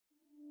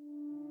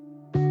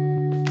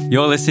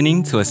You're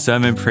listening to a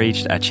sermon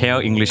preached at Cheil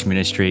English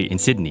Ministry in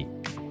Sydney.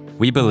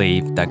 We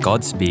believe that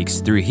God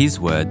speaks through His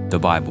Word, the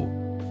Bible.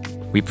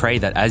 We pray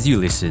that as you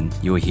listen,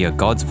 you will hear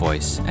God's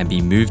voice and be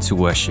moved to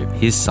worship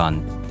His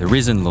Son, the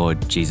risen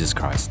Lord Jesus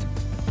Christ.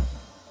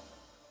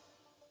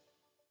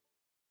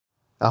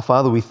 Our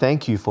Father, we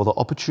thank you for the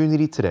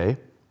opportunity today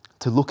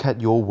to look at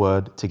your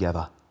word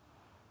together.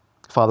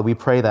 Father, we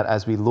pray that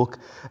as we look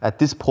at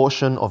this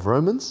portion of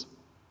Romans,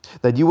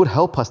 that you would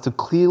help us to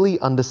clearly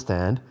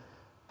understand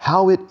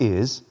how it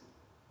is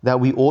that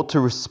we ought to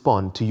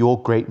respond to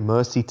your great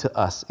mercy to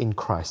us in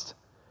Christ.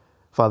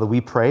 Father, we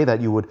pray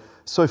that you would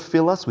so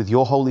fill us with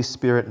your Holy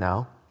Spirit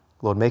now.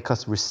 Lord, make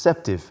us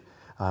receptive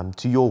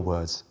to your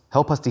words.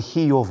 Help us to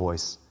hear your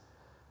voice.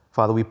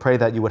 Father, we pray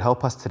that you would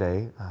help us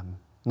today,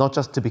 not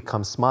just to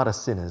become smarter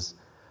sinners,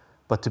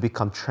 but to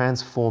become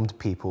transformed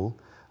people,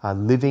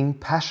 living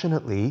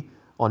passionately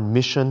on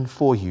mission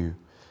for you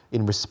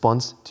in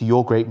response to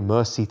your great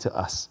mercy to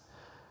us.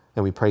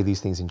 And we pray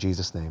these things in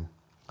Jesus' name.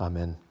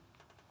 Amen.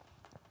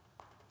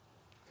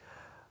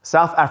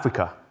 South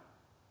Africa,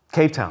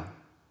 Cape Town.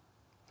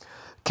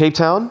 Cape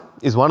Town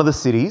is one of the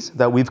cities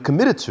that we've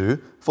committed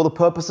to for the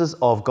purposes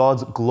of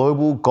God's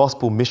global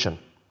gospel mission.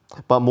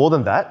 But more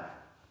than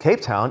that,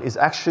 Cape Town is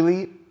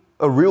actually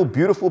a real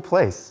beautiful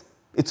place.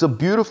 It's a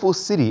beautiful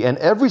city, and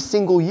every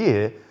single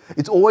year,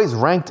 it's always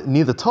ranked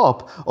near the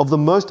top of the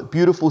most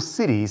beautiful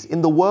cities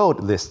in the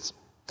world lists.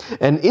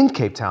 And in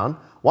Cape Town,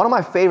 one of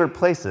my favorite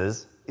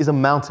places is a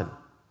mountain,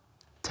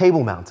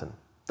 Table Mountain.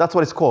 That's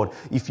what it's called.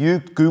 If you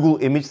Google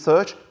image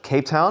search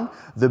Cape Town,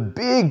 the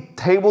big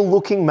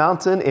table-looking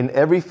mountain in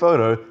every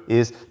photo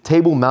is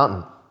Table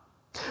Mountain.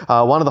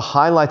 One of the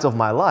highlights of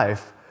my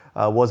life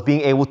was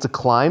being able to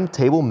climb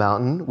Table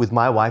Mountain with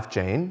my wife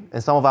Jane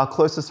and some of our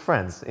closest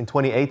friends in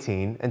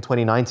 2018 and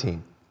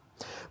 2019.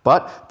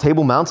 But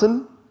Table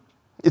Mountain,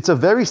 it's a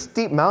very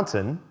steep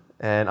mountain,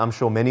 and I'm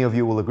sure many of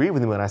you will agree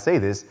with me when I say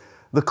this.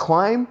 The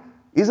climb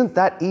isn't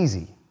that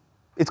easy.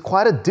 It's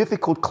quite a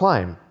difficult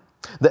climb.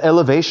 The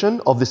elevation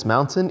of this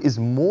mountain is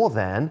more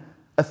than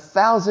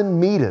 1,000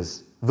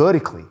 meters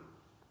vertically.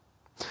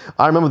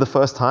 I remember the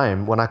first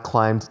time when I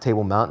climbed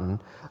Table Mountain,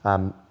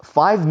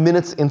 5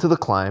 minutes into the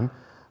climb,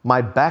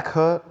 my back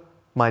hurt,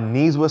 my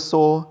knees were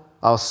sore,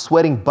 I was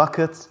sweating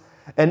buckets,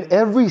 and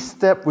every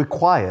step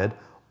required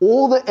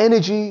all the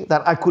energy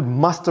that I could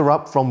muster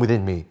up from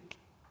within me.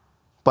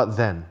 But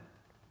then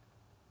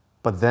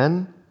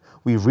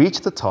we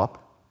reached the top,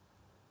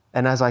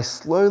 and as I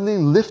slowly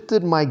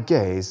lifted my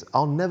gaze,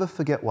 I'll never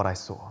forget what I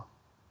saw.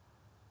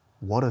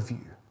 What a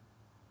view.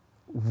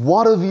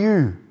 What a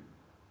view.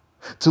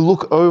 To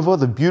look over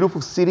the beautiful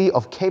city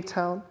of Cape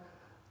Town,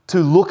 to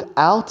look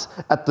out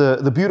at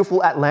the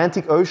beautiful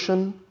Atlantic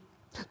Ocean,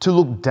 to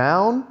look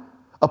down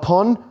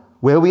upon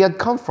where we had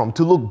come from,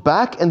 to look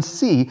back and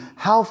see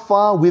how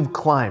far we've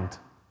climbed.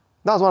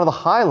 That was one of the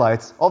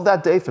highlights of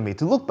that day for me,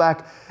 to look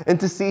back and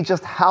to see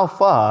just how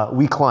far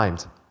we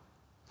climbed.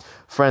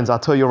 Friends, I'll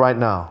tell you right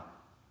now,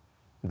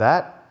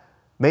 that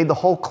made the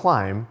whole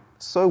climb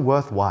so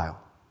worthwhile.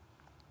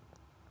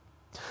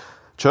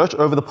 Church,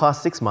 over the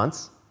past 6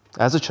 months,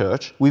 as a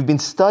church, we've been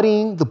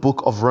studying the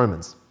book of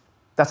Romans.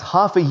 That's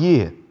half a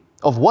year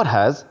of what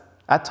has,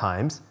 at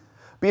times,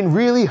 been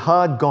really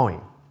hard going.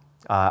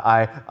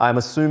 I'm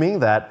assuming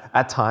that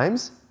at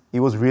times it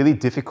was really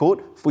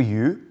difficult for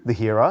you, the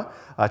hearer.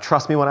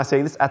 Trust me when I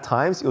say this, at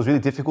times it was really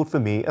difficult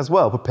for me as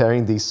well,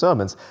 preparing these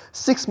sermons.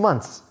 6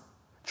 months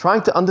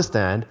trying to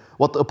understand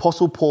what the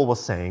Apostle Paul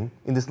was saying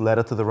in this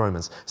letter to the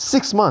Romans.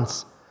 6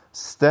 months,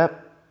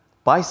 step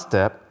by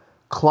step,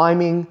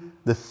 climbing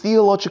the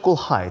theological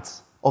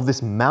heights of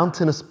this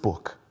mountainous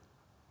book.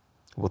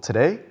 Well,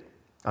 today,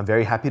 I'm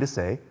very happy to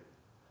say,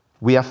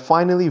 we have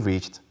finally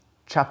reached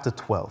chapter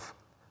 12.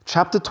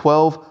 Chapter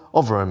 12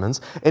 of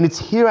Romans, and it's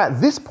here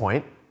at this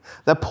point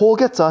that Paul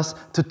gets us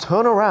to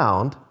turn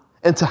around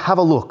and to have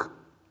a look,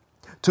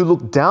 to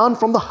look down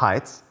from the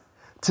heights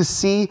to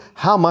see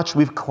how much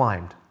we've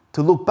climbed,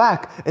 to look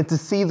back and to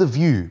see the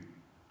view.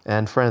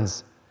 And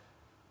friends,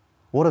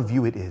 what a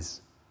view it is.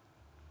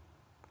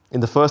 In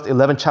the first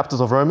 11 chapters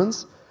of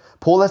Romans,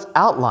 Paul has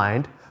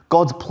outlined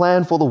God's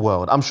plan for the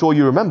world. I'm sure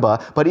you remember,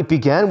 but it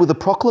began with a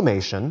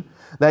proclamation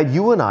that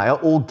you and I are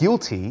all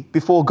guilty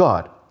before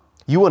God.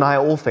 You and I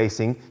are all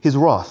facing His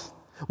wrath.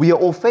 We are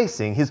all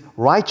facing His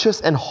righteous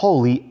and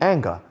holy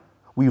anger.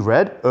 We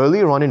read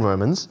earlier on in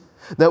Romans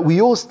that we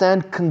all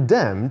stand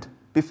condemned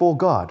before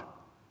God.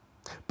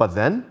 But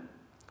then,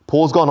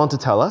 Paul's gone on to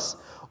tell us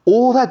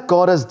all that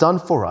God has done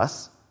for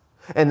us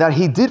and that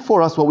He did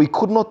for us what we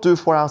could not do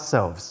for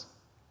ourselves.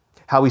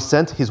 How He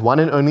sent His one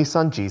and only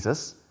Son,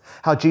 Jesus.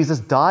 How Jesus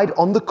died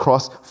on the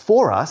cross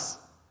for us.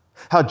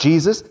 How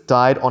Jesus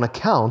died on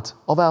account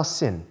of our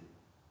sin.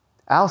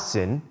 Our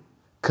sin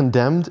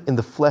condemned in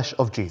the flesh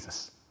of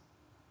Jesus.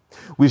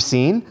 We've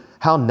seen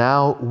how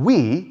now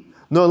we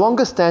no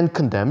longer stand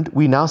condemned.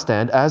 We now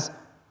stand as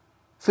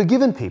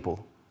forgiven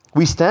people.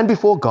 We stand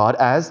before God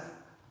as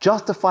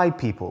justified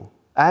people,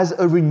 as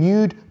a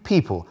renewed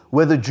people,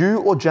 whether Jew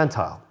or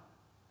Gentile.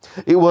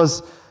 It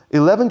was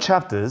 11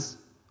 chapters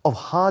of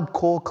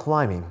hardcore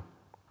climbing.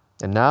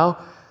 And now,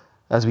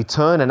 as we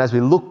turn and as we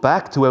look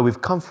back to where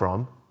we've come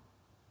from,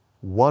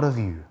 what of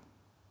you?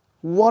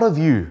 What of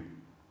you?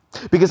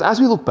 Because as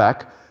we look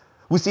back,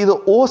 we see the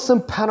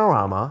awesome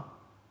panorama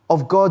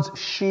of God's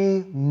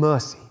sheer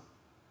mercy.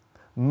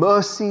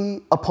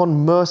 Mercy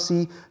upon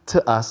mercy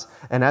to us.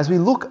 And as we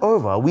look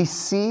over, we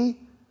see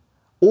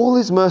all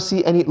His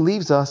mercy and it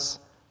leaves us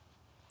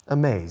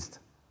amazed.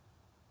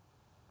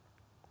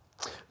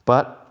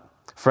 But,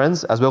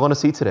 friends, as we're going to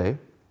see today,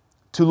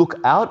 to look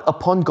out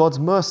upon God's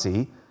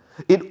mercy,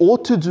 it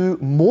ought to do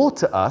more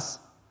to us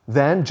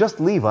than just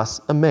leave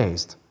us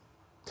amazed.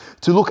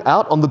 To look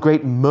out on the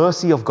great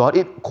mercy of God,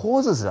 it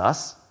causes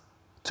us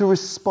to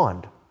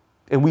respond.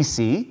 And we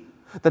see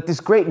that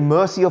this great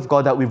mercy of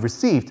God that we've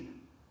received,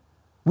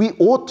 we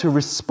ought to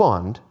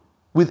respond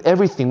with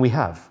everything we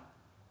have.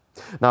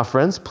 Now,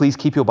 friends, please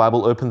keep your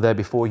Bible open there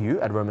before you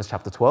at Romans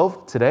chapter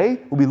 12. Today,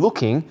 we'll be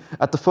looking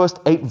at the first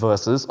 8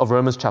 verses of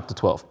Romans chapter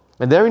 12.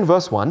 And there in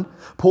verse 1,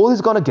 Paul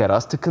is going to get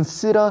us to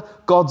consider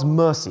God's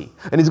mercy.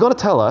 And he's going to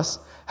tell us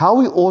how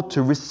we ought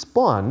to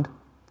respond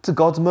to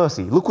God's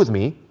mercy. Look with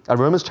me at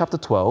Romans chapter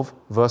 12,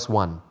 verse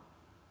 1.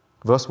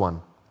 Verse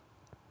 1.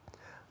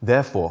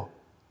 Therefore,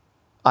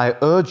 I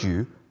urge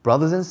you,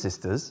 brothers and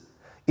sisters,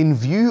 in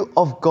view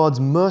of God's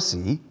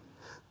mercy,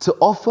 to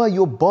offer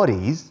your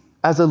bodies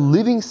as a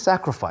living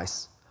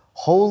sacrifice,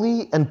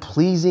 holy and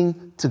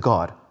pleasing to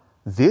God.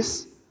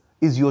 This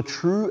is your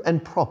true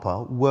and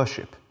proper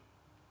worship.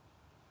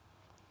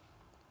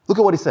 Look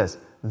at what he says.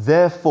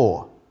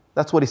 Therefore,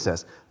 that's what he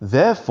says.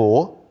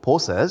 Therefore, Paul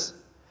says,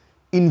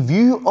 in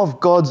view of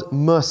God's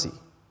mercy.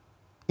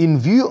 In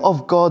view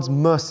of God's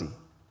mercy.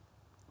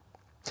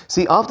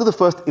 See, after the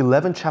first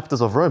 11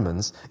 chapters of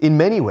Romans, in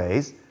many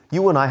ways,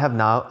 you and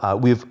I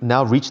we've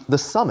now reached the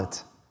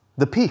summit,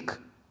 the peak.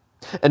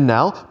 And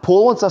now,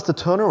 Paul wants us to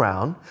turn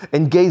around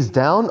and gaze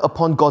down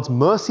upon God's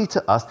mercy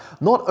to us,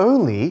 not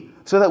only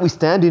so that we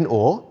stand in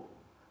awe,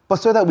 but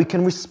so that we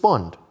can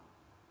respond.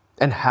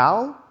 And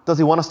how does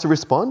he want us to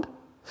respond?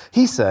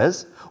 He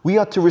says we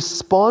are to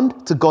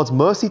respond to God's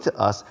mercy to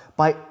us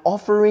by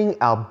offering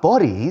our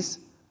bodies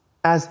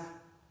as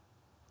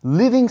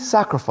living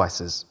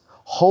sacrifices,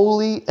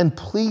 holy and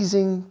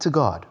pleasing to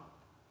God.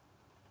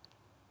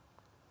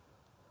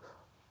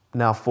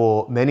 Now,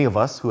 for many of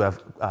us who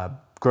have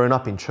grown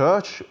up in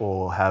church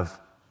or have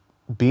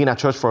been at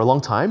church for a long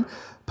time,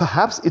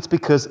 perhaps it's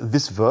because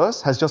this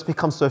verse has just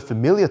become so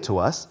familiar to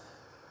us,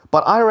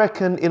 but I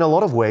reckon in a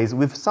lot of ways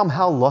we've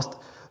somehow lost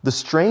the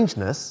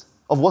strangeness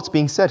of what's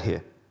being said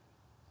here.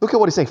 Look at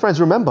what he's saying.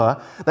 Friends,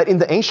 remember that in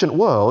the ancient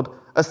world,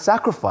 a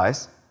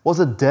sacrifice was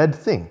a dead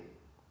thing.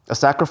 A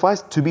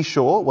sacrifice, to be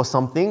sure, was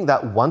something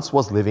that once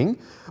was living,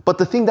 but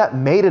the thing that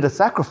made it a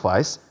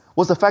sacrifice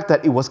was the fact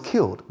that it was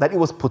killed, that it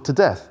was put to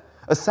death.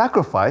 A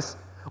sacrifice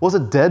was a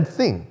dead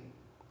thing.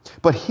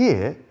 But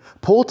here,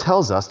 Paul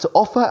tells us to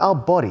offer our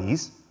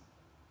bodies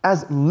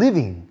as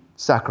living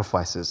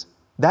sacrifices.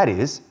 That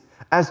is,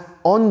 as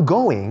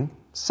ongoing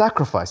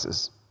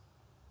sacrifices.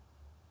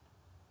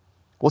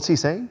 What's he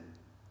saying?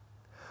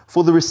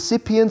 For the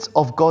recipients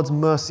of God's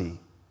mercy,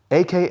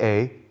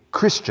 aka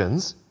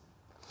Christians,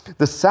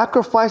 the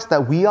sacrifice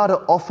that we are to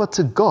offer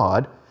to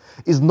God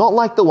is not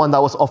like the one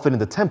that was offered in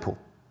the temple.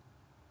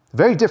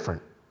 Very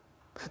different.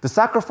 The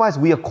sacrifice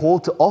we are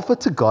called to offer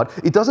to God,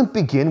 it doesn't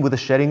begin with the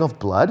shedding of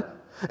blood,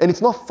 and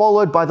it's not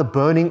followed by the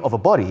burning of a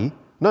body.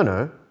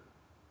 No.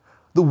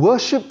 The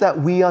worship that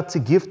we are to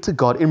give to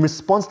God in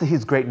response to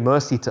His great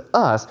mercy to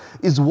us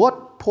is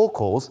what Paul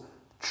calls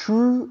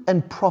true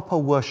and proper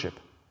worship.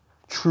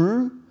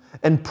 True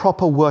and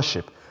proper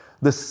worship.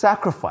 The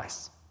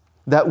sacrifice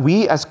that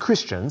we as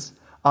Christians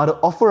are to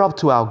offer up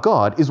to our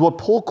God is what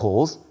Paul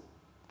calls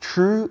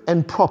true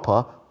and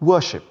proper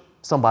worship.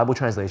 Some Bible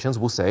translations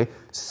will say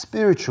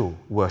spiritual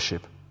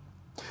worship.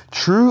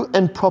 True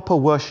and proper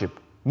worship,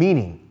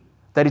 meaning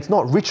that it's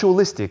not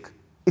ritualistic,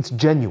 it's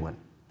genuine.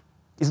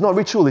 It's not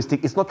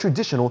ritualistic, it's not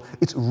traditional,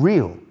 it's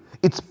real,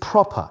 it's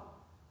proper,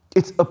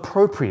 it's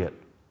appropriate,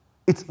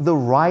 it's the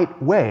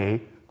right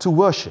way to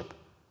worship.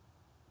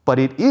 But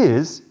it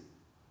is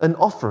an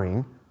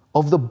offering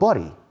of the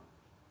body.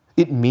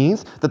 It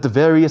means that the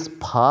various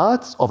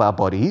parts of our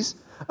bodies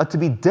are to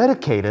be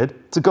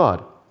dedicated to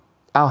God.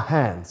 Our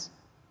hands,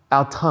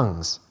 our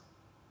tongues,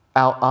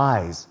 our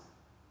eyes,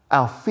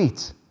 our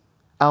feet,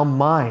 our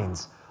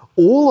minds,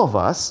 all of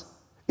us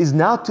is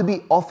now to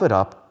be offered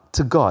up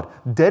to God,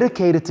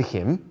 dedicated to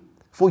Him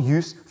for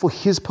use for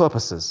His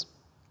purposes.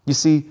 You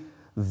see,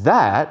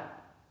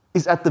 that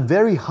is at the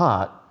very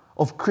heart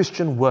of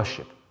Christian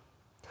worship.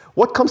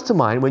 What comes to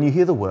mind when you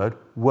hear the word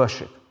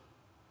worship?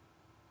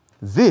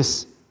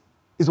 This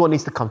is what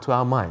needs to come to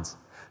our minds.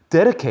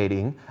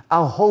 Dedicating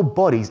our whole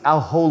bodies, our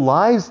whole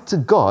lives to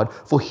God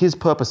for His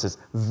purposes.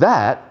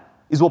 That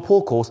is what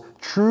Paul calls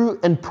true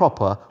and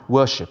proper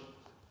worship.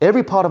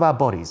 Every part of our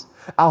bodies,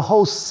 our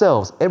whole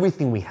selves,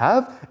 everything we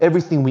have,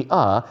 everything we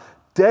are,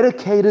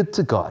 dedicated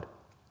to God.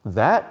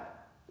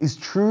 That is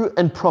true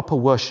and proper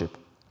worship.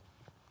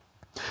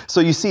 So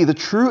you see, the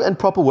true and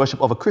proper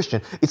worship of a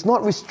Christian, it's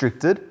not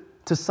restricted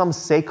to some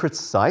sacred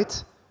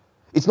site.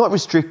 It's not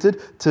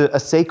restricted to a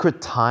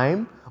sacred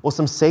time or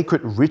some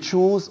sacred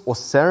rituals or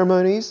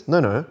ceremonies.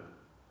 No.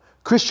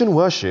 Christian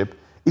worship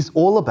is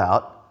all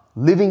about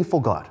living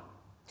for God.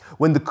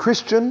 When the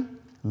Christian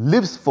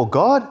lives for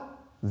God,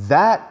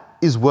 that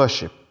is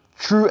worship,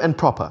 true and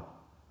proper.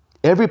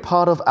 Every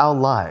part of our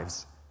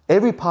lives,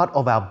 every part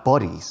of our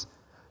bodies,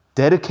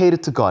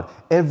 dedicated to God,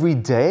 every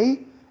day,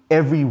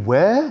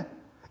 everywhere,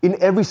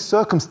 in every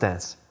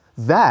circumstance,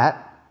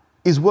 that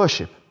is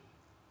worship.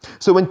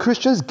 So when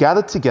Christians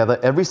gather together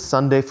every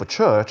Sunday for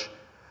church,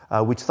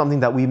 which is something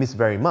that we miss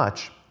very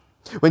much,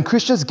 when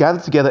Christians gather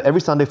together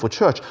every Sunday for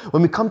church,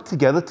 when we come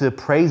together to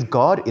praise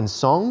God in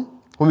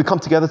song, when we come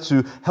together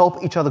to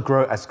help each other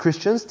grow as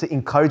Christians, to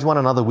encourage one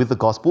another with the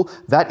gospel,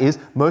 that is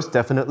most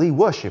definitely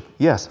worship.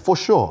 Yes, for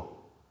sure.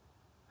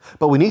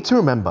 But we need to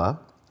remember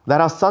that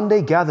our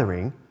Sunday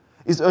gathering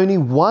is only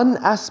one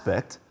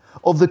aspect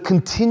of the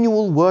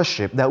continual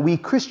worship that we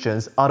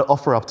Christians are to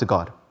offer up to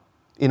God.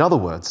 In other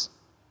words,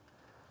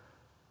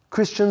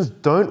 Christians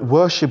don't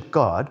worship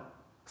God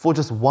for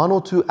just 1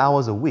 or 2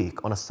 hours a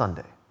week on a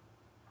Sunday.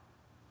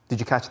 Did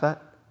you catch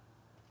that?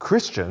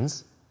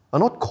 Christians are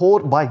not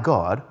called by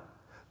God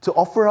to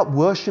offer up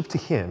worship to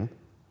Him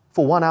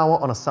for 1 hour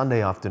on a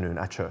Sunday afternoon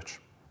at church.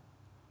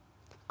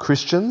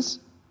 Christians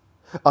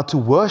are to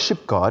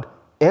worship God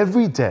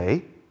every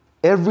day,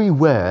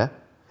 everywhere,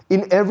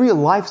 in every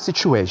life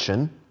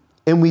situation,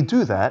 and we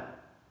do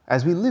that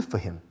as we live for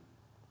Him.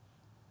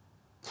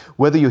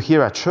 Whether you're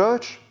here at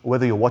church,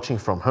 whether you're watching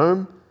from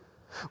home,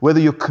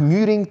 whether you're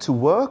commuting to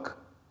work,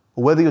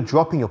 or whether you're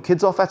dropping your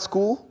kids off at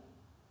school,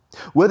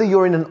 whether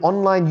you're in an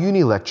online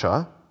uni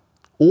lecture,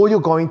 or you're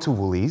going to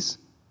Woolies,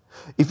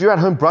 if you're at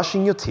home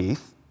brushing your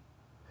teeth,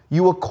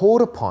 you are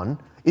called upon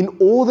in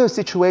all those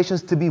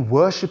situations to be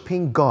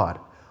worshiping God.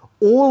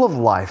 All of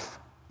life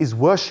is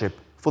worship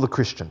for the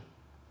Christian.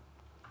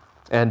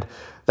 And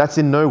that's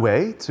in no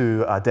way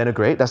to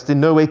denigrate, that's in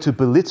no way to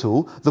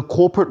belittle the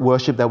corporate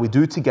worship that we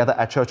do together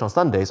at church on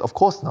Sundays. Of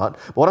course not.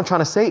 But what I'm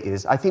trying to say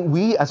is, I think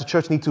we as a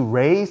church need to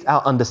raise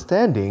our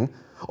understanding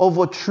of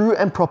what true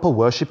and proper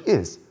worship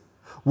is.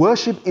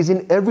 Worship is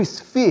in every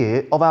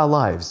sphere of our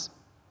lives.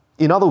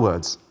 In other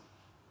words,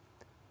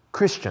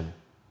 Christian,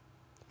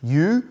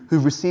 you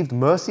who've received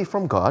mercy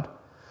from God,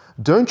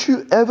 don't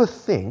you ever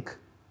think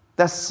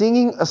that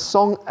singing a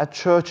song at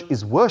church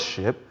is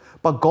worship,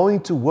 but going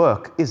to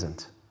work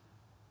isn't?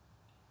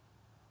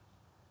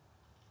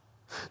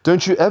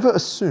 Don't you ever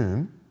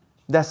assume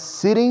that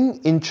sitting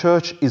in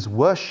church is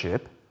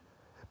worship,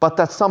 but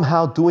that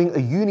somehow doing a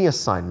uni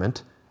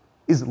assignment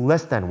is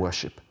less than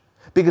worship?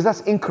 Because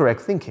that's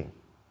incorrect thinking.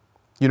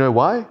 You know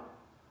why?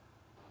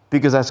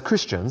 Because as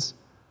Christians,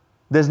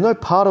 there's no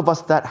part of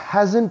us that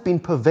hasn't been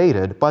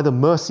pervaded by the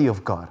mercy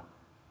of God.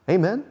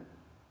 Amen?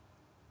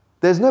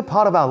 There's no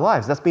part of our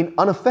lives that's been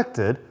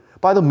unaffected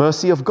by the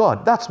mercy of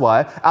God. That's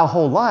why our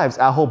whole lives,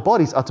 our whole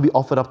bodies are to be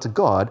offered up to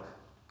God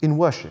in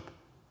worship.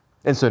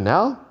 And so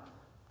now,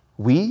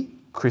 we,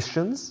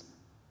 Christians,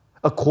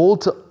 are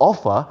called to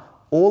offer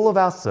all of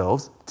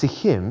ourselves to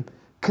Him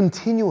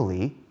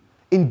continually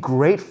in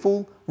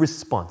grateful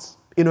response,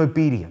 in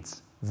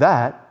obedience.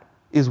 That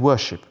is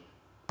worship.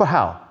 But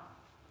how?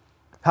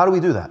 How do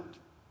we do that?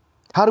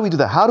 How do we do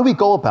that? How do we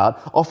go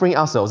about offering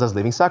ourselves as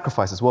living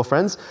sacrifices? Well,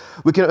 friends,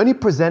 we can only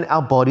present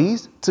our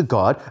bodies to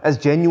God as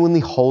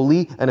genuinely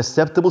holy and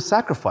acceptable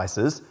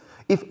sacrifices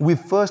if we've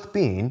first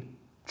been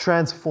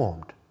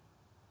transformed.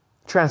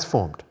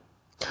 Transformed.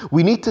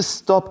 We need to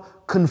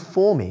stop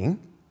conforming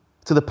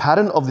to the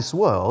pattern of this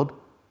world,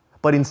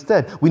 but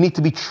instead we need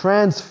to be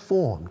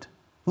transformed.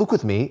 Look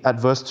with me at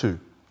verse 2.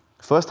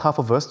 First half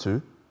of verse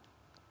 2.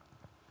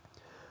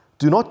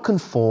 Do not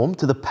conform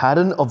to the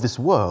pattern of this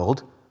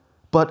world,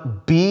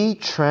 but be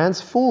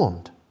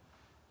transformed.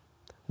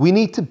 We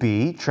need to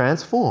be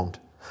transformed.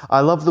 I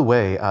love the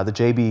way the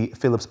J.B.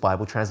 Phillips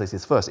Bible translates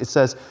this verse. It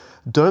says,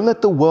 don't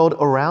let the world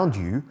around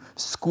you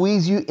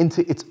squeeze you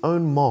into its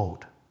own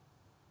mold.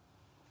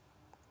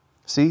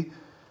 See,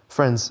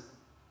 friends,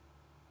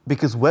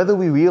 because whether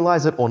we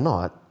realize it or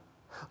not,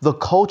 the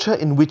culture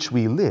in which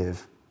we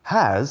live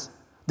has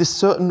this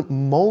certain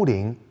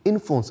molding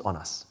influence on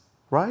us,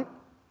 right?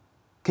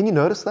 Can you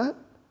notice that?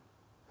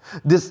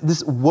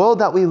 This world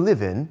that we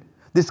live in,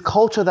 this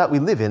culture that we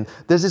live in,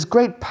 there's this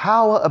great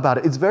power about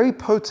it. It's very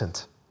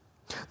potent.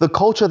 The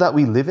culture that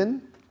we live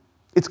in,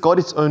 it's got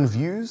its own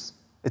views,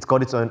 it's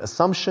got its own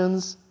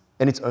assumptions,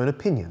 and its own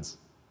opinions.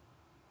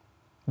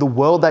 The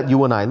world that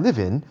you and I live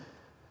in,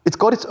 it's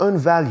got its own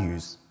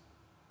values,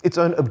 its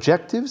own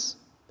objectives,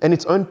 and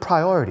its own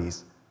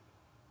priorities.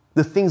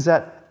 The things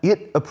that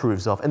it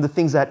approves of and the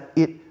things that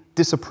it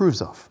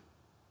disapproves of.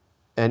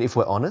 And if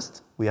we're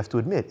honest, we have to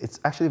admit, it's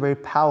actually a very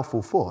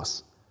powerful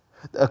force.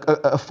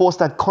 A force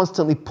that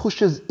constantly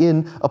pushes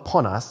in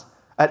upon us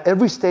at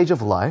every stage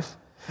of life,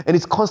 and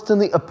it's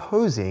constantly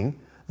opposing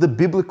the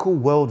biblical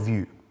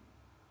worldview.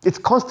 It's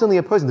constantly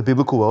opposing the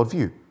biblical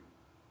worldview.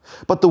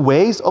 But the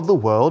ways of the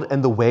world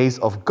and the ways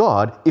of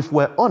God, if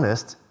we're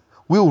honest,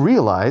 we'll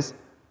realize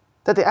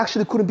that they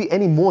actually couldn't be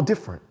any more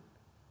different.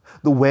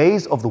 The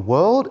ways of the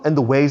world and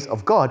the ways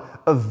of God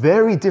are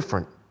very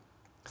different.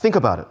 Think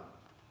about it.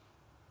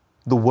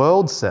 The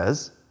world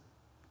says,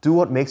 do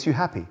what makes you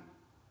happy.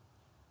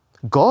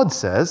 God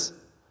says,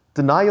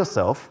 deny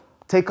yourself,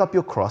 take up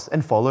your cross,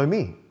 and follow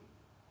me.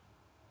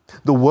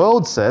 The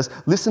world says,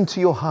 listen to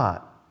your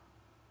heart.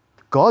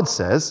 God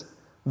says,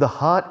 the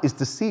heart is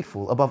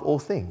deceitful above all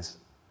things.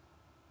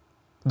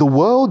 The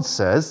world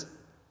says,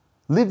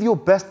 live your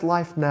best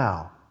life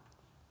now.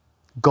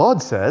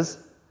 God says,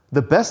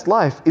 the best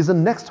life is the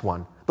next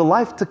one, the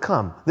life to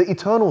come, the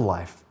eternal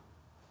life.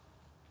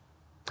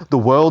 The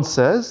world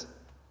says,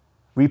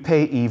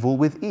 repay evil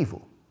with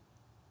evil.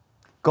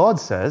 God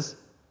says,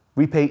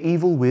 repay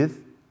evil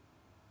with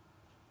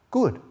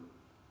good.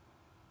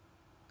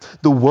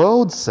 The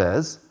world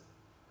says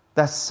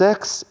that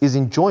sex is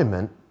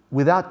enjoyment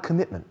without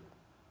commitment.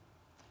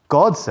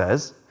 God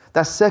says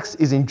that sex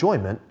is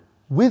enjoyment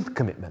with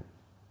commitment.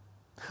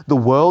 The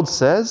world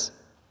says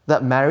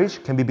that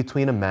marriage can be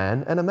between a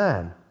man and a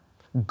man.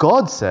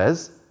 God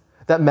says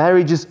that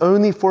marriage is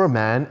only for a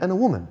man and a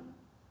woman.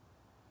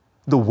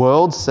 The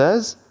world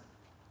says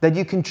that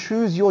you can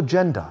choose your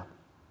gender.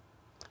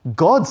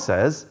 God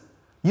says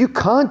you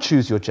can't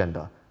choose your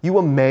gender. You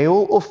are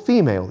male or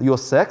female. Your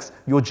sex,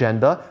 your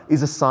gender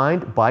is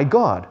assigned by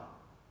God.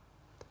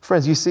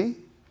 Friends, you see,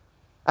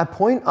 at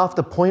point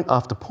after point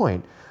after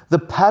point, the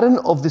pattern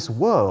of this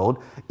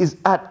world is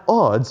at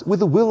odds with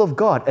the will of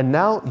God, and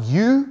now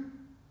you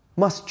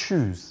must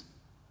choose.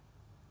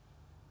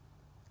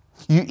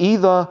 You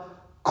either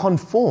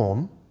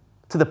conform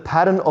to the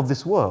pattern of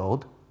this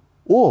world,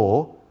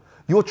 or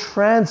you're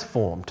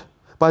transformed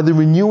by the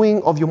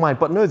renewing of your mind.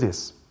 But know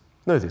this.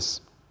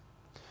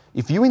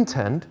 If you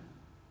intend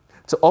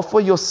to offer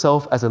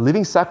yourself as a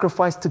living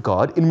sacrifice to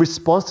God in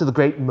response to the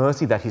great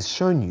mercy that He's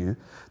shown you,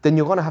 then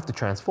you're going to have to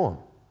transform.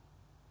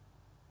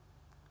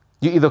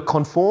 You either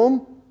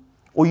conform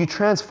or you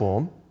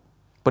transform,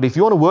 but if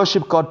you want to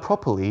worship God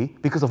properly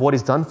because of what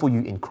He's done for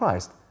you in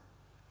Christ,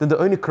 then the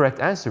only correct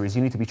answer is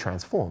you need to be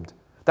transformed.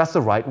 That's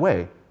the right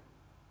way.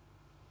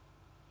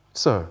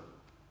 So,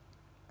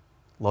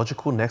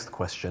 logical next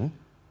question,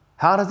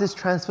 how does this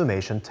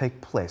transformation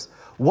take place?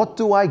 What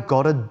do I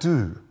gotta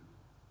do?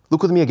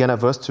 Look with me again at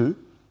verse 2.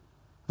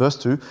 Verse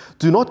 2,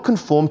 do not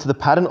conform to the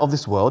pattern of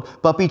this world,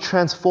 but be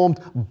transformed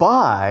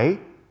by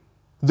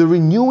the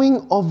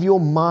renewing of your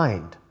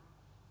mind.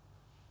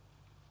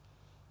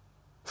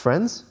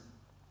 Friends,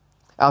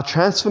 our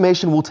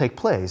transformation will take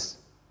place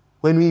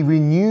when we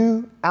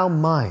renew our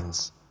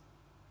minds.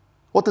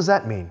 What does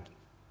that mean?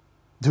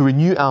 To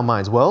renew our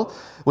minds? Well,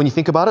 when you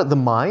think about it, the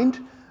mind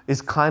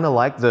is kind of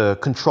like the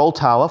control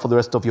tower for the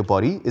rest of your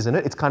body, isn't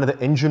it? It's kind of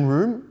the engine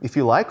room, if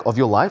you like, of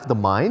your life, the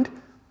mind.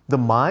 The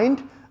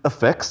mind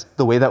affects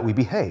the way that we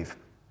behave.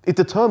 It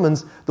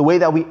determines the way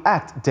that we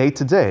act day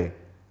to day.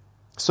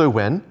 So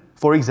when,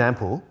 for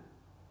example,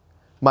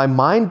 my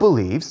mind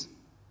believes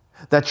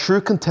that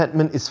true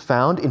contentment is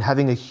found in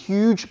having a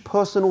huge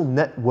personal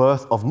net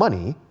worth of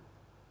money,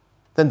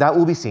 then that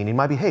will be seen in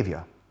my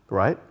behavior,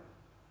 right?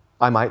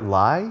 I might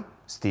lie,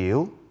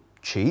 steal,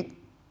 cheat,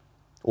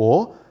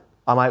 or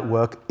I might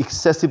work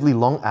excessively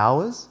long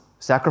hours,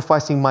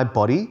 sacrificing my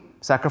body,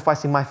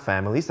 sacrificing my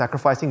family,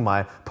 sacrificing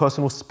my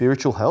personal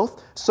spiritual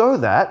health, so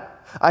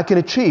that I can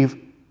achieve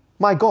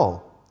my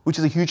goal, which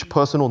is a huge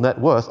personal net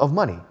worth of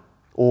money.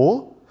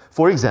 Or,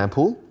 for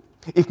example,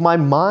 if my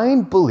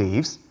mind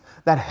believes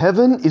that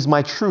heaven is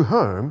my true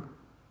home,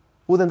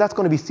 well, then that's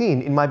going to be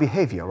seen in my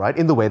behavior, right?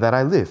 In the way that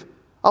I live.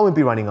 I won't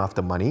be running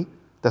after money.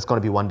 That's going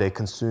to be one day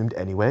consumed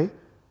anyway.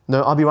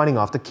 No, I'll be running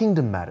after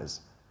kingdom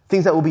matters,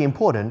 things that will be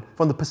important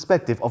from the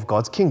perspective of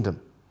God's kingdom.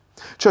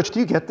 Church, do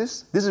you get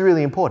this? This is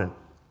really important.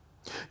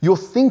 Your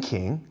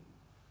thinking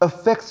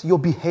affects your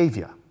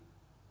behavior.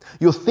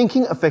 Your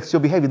thinking affects your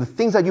behavior. The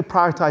things that you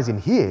prioritize in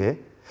here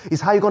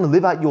is how you're going to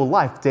live out your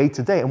life day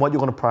to day and what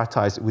you're going to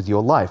prioritize with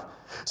your life.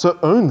 So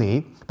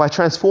only by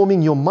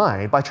transforming your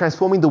mind, by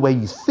transforming the way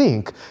you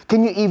think,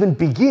 can you even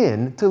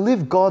begin to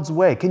live God's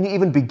way? Can you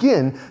even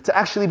begin to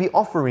actually be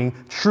offering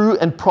true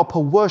and proper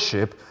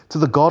worship to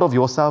the God of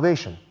your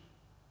salvation?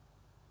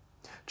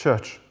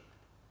 Church,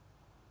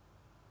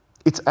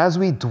 it's as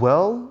we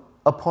dwell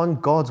upon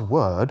God's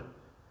word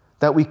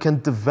that we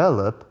can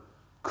develop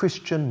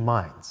Christian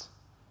minds.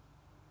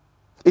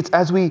 It's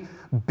as we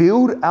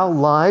build our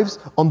lives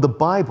on the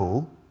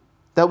Bible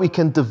that we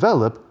can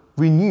develop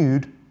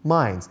renewed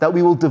minds, that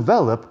we will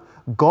develop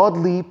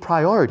godly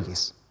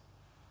priorities.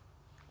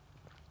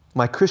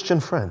 My Christian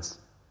friends,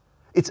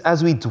 it's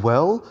as we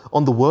dwell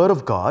on the Word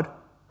of God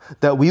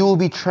that we will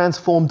be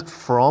transformed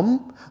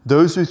from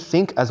those who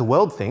think as the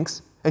world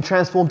thinks and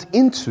transformed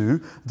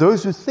into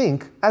those who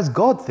think as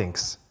God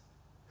thinks.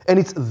 And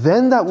it's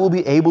then that we'll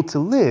be able to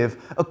live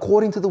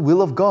according to the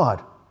will of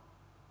God.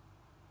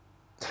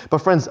 But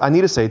friends, I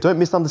need to say, don't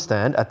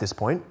misunderstand at this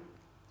point.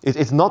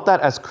 It's not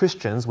that as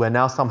Christians, we're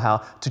now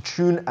somehow to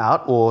tune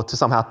out or to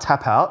somehow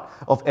tap out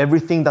of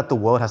everything that the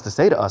world has to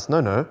say to us.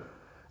 No.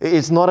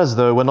 It's not as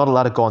though we're not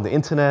allowed to go on the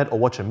internet or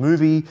watch a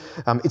movie.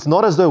 It's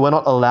not as though we're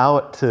not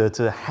allowed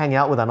to hang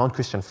out with our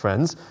non-Christian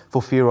friends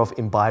for fear of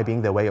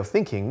imbibing their way of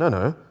thinking.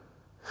 No,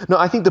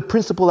 I think the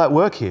principle at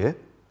work here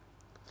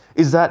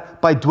is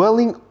that by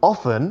dwelling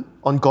often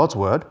on God's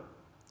word,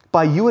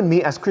 by you and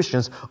me as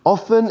Christians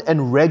often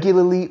and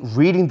regularly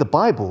reading the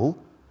Bible,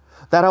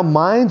 that our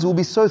minds will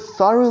be so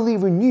thoroughly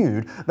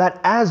renewed that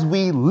as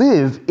we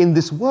live in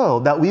this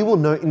world, that we will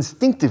know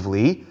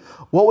instinctively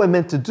what we're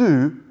meant to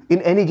do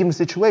in any given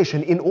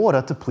situation in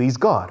order to please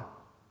God.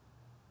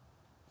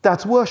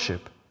 That's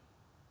worship.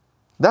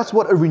 That's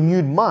what a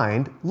renewed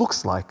mind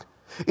looks like.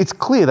 It's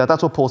clear that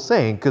that's what Paul's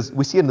saying because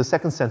we see it in the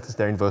second sentence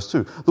there in verse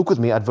 2. Look with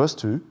me at verse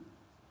 2.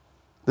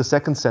 The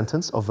second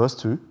sentence of verse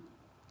 2.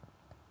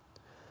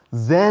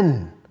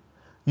 Then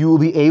you will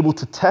be able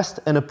to test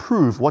and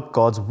approve what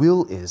God's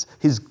will is,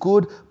 his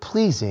good,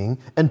 pleasing,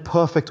 and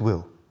perfect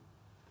will.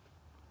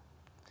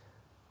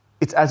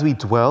 It's as we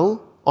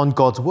dwell on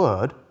God's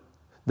word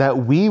that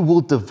we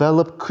will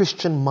develop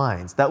Christian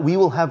minds, that we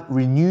will have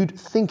renewed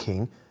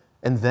thinking,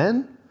 and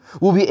then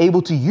we'll be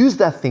able to use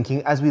that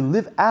thinking as we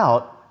live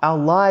out our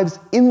lives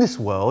in this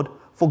world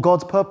for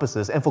God's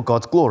purposes and for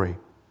God's glory.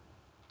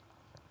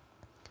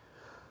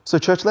 So,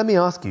 church, let me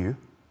ask you,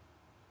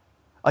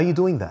 are you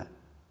doing that?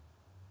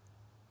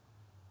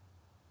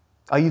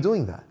 Are you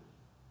doing that?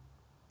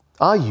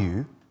 Are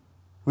you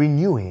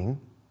renewing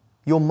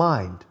your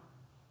mind?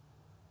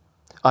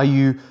 Are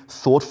you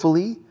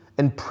thoughtfully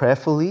and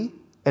prayerfully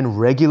and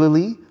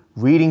regularly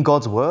reading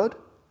God's word?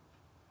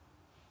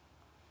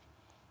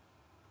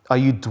 Are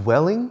you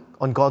dwelling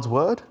on God's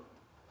word?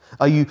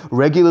 Are you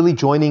regularly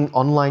joining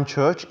online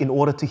church in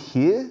order to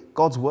hear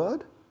God's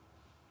word?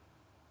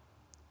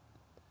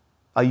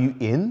 Are you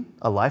in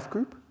a life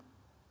group?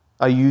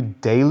 Are you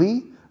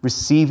daily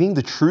receiving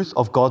the truth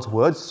of God's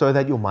word so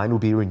that your mind will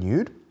be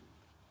renewed?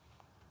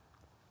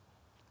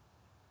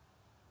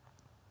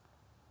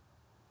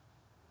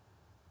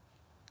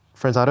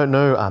 Friends, I don't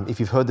know if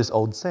you've heard this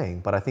old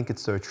saying, but I think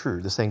it's so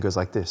true. The saying goes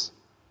like this: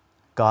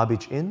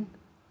 garbage in,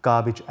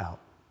 garbage out.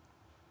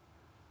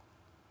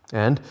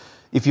 And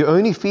if you're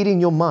only feeding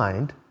your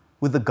mind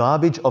with the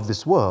garbage of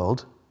this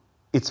world,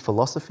 its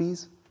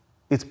philosophies,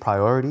 its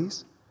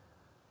priorities,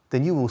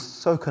 then you will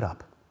soak it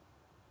up.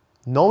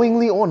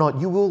 Knowingly or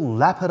not, you will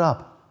lap it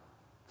up.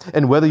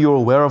 And whether you're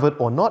aware of it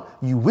or not,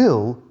 you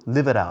will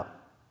live it out.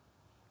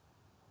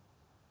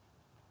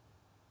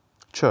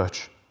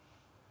 Church,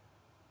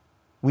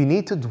 we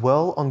need to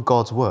dwell on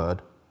God's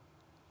word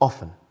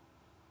often.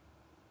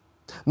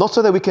 Not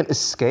so that we can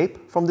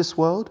escape from this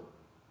world,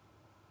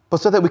 but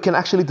so that we can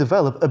actually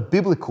develop a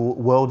biblical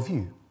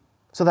worldview,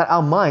 so that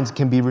our minds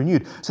can be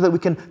renewed, so that we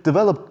can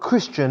develop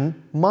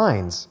Christian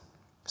minds,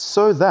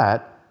 so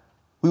that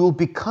we will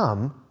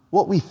become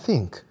what we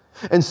think,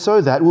 and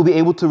so that we'll be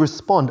able to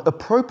respond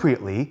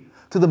appropriately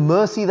to the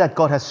mercy that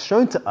God has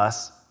shown to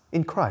us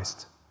in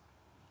Christ.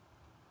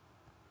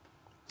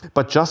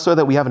 But just so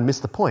that we haven't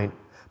missed the point,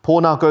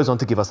 Paul now goes on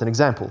to give us an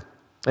example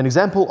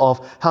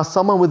of how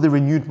someone with a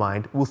renewed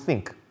mind will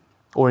think,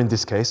 or in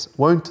this case,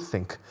 won't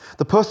think.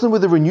 The person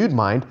with a renewed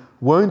mind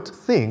won't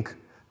think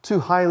too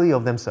highly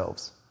of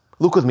themselves.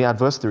 Look with me at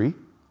verse 3.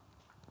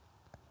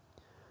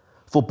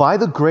 For by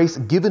the grace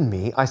given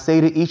me, I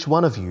say to each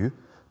one of you,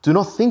 do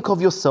not think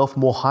of yourself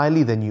more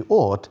highly than you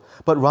ought,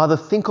 but rather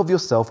think of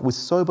yourself with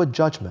sober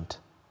judgment.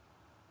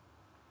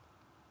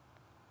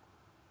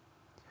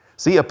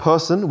 See, a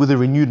person with a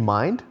renewed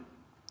mind,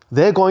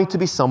 they're going to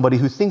be somebody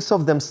who thinks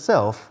of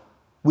themselves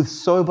with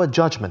sober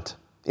judgment.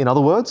 In other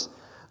words,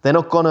 they're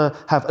not going to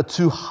have a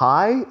too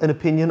high an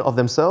opinion of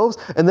themselves,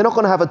 and they're not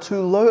going to have a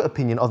too low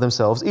opinion of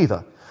themselves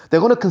either.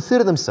 They're going to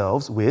consider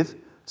themselves with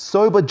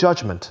sober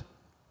judgment.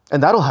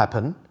 And that'll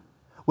happen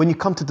when you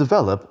come to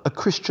develop a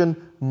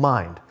Christian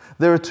mind.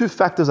 There are two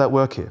factors at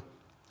work here.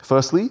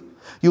 Firstly,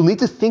 you'll need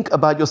to think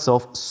about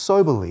yourself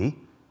soberly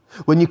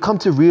when you come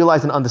to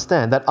realize and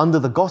understand that under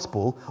the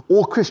gospel,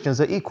 all Christians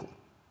are equal.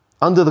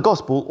 Under the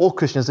gospel, all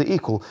Christians are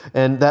equal,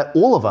 and that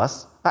all of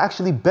us are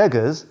actually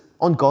beggars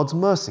on God's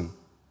mercy.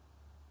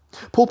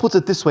 Paul puts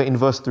it this way in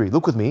verse 3.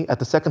 Look with me at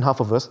the second half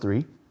of verse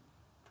 3.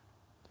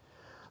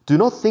 Do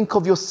not think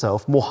of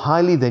yourself more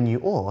highly than you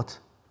ought,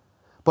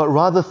 but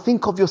rather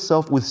think of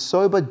yourself with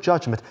sober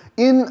judgment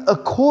in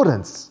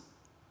accordance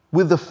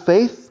with the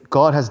faith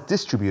God has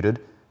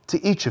distributed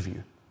to each of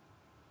you.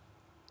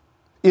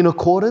 In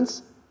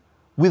accordance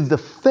with the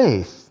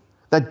faith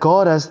that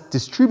God has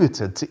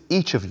distributed to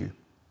each of you.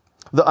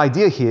 The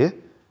idea here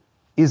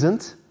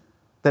isn't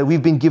that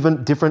we've been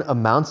given different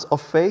amounts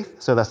of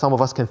faith so that some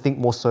of us can think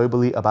more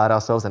soberly about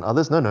ourselves than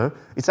others. No.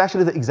 It's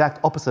actually the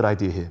exact opposite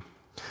idea here.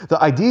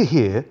 The idea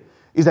here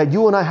is that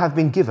you and I have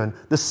been given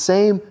the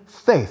same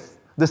faith,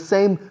 the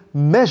same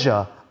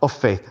measure of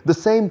faith, the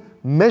same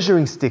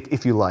measuring stick,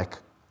 if you like,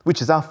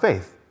 which is our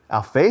faith.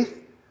 Our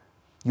faith,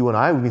 you and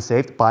I, we've been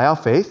saved by our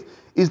faith,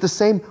 is the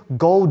same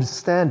gold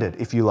standard,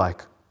 if you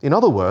like. In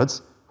other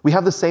words, we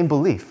have the same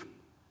belief.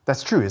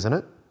 That's true, isn't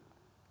it?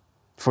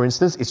 For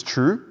instance, it's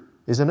true,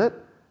 isn't it,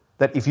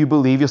 that if you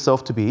believe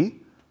yourself to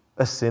be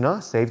a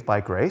sinner saved by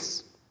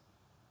grace,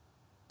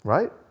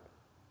 right?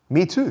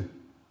 Me too.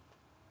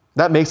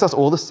 That makes us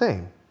all the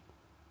same.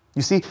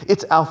 You see,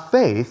 it's our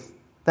faith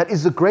that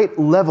is the great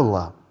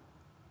leveler.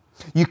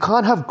 You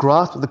can't have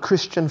grasped the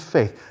Christian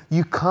faith.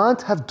 You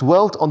can't have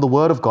dwelt on the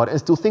Word of God and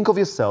still think of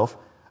yourself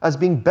as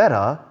being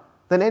better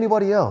than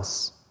anybody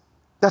else.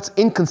 That's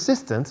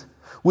inconsistent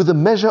with the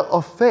measure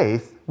of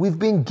faith we've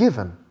been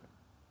given.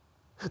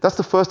 That's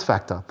the first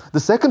factor. The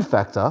second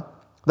factor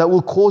that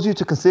will cause you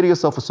to consider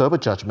yourself for sober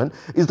judgment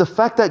is the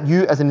fact that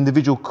you as an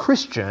individual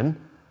Christian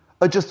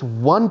are just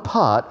one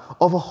part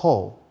of a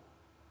whole.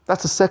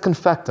 That's the second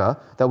factor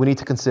that we need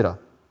to consider.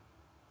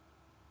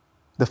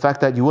 The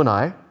fact that you and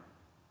I,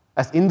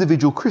 as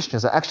individual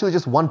Christians, are actually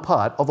just one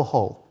part of a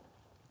whole.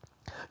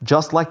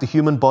 Just like the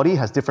human body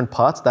has different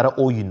parts that are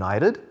all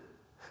united,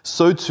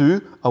 so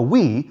too are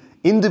we,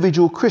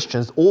 individual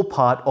Christians, all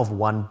part of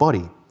one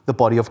body, the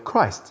body of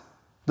Christ,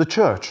 the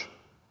church.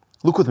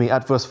 Look with me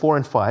at verse 4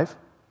 and 5.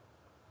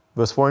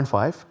 Verse 4 and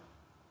 5.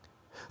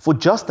 For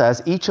just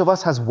as each of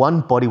us has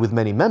one body with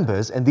many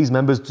members, and these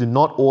members do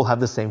not all have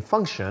the same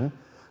function,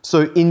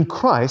 so in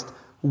Christ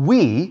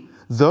we,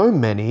 though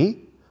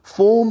many,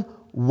 form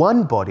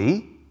one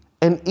body,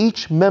 and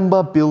each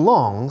member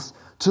belongs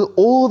to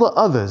all the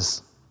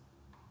others.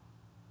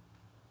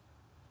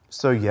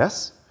 So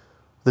yes,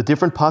 the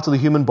different parts of the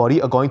human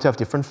body are going to have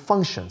different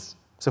functions.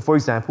 So for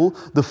example,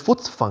 the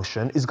foot's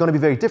function is going to be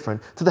very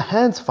different to the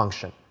hand's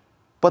function.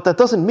 But that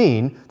doesn't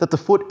mean that the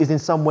foot is in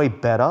some way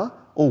better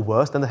or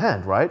worse than the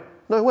hand, right?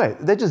 No way.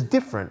 They're just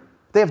different.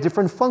 They have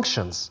different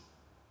functions.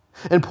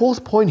 And Paul's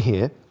point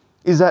here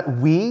is that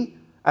we,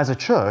 as a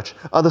church,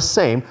 are the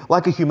same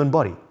like a human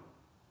body.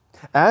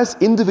 As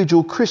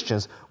individual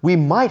Christians, we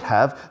might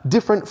have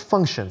different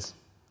functions.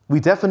 We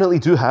definitely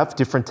do have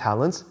different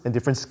talents and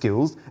different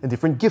skills and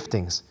different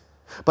giftings.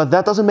 But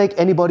that doesn't make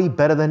anybody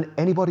better than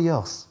anybody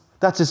else.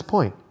 That's his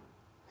point.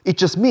 It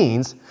just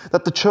means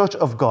that the church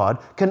of God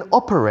can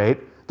operate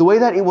the way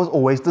that it was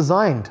always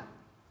designed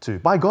to,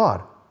 by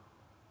God.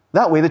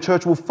 That way the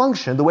church will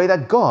function the way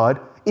that God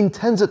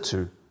intends it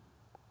to.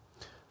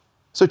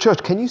 So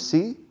church, can you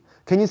see?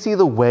 Can you see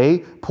the way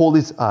Paul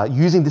is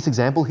using this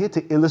example here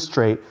to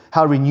illustrate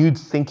how renewed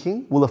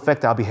thinking will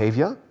affect our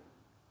behavior?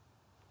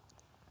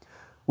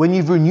 When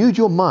you've renewed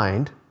your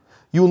mind,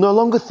 you will no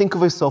longer think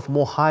of yourself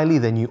more highly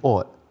than you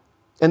ought.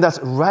 And that's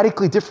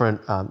radically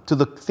different to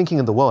the thinking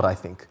in the world, I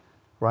think,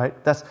 right?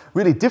 That's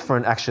really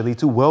different, actually,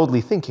 to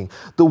worldly thinking.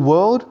 The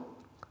world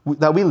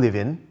that we live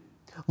in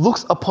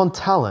looks upon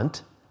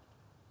talent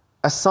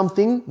as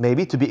something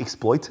maybe to be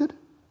exploited,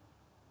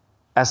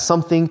 as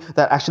something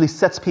that actually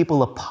sets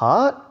people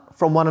apart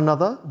from one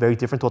another, very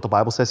different to what the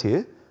Bible says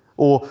here.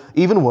 Or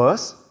even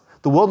worse,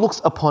 the world looks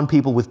upon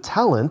people with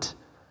talent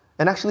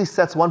and actually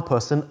sets one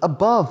person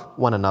above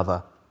one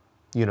another.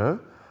 You know,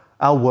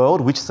 our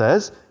world, which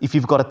says if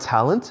you've got a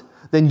talent,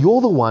 then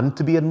you're the one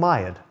to be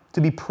admired,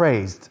 to be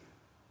praised,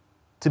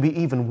 to be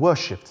even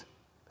worshipped.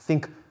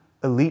 Think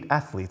elite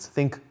athletes,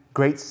 think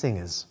great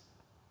singers.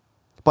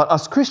 But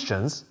us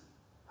Christians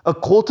are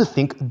called to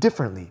think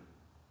differently.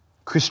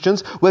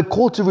 Christians, we're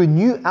called to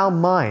renew our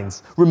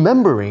minds,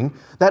 remembering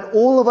that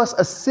all of us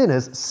are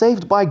sinners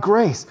saved by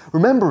grace,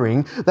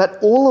 remembering that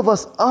all of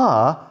us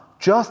are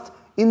just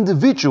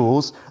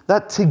individuals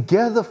that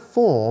together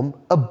form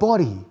a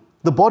body,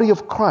 the body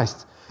of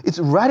Christ. It's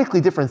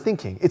radically different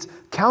thinking. It's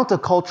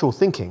countercultural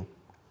thinking.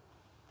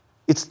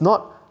 It's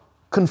not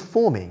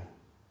conforming.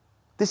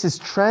 This is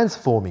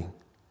transforming.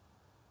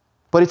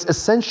 But it's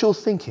essential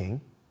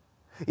thinking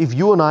if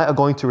you and I are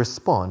going to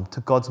respond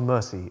to God's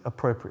mercy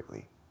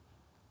appropriately.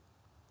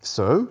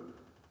 So,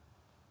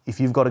 if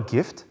you've got a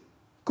gift,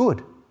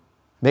 good.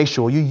 Make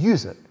sure you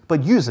use it,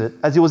 but use it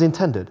as it was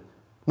intended.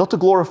 Not to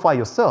glorify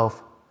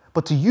yourself,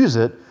 but to use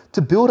it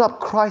to build up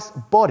Christ's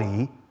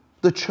body,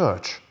 the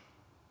church.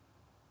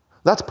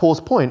 That's Paul's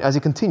point as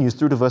he continues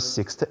through to verse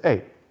 6 to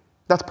 8.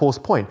 That's Paul's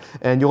point.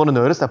 And you're going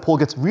to notice that Paul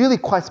gets really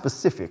quite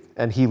specific,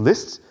 and he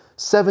lists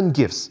 7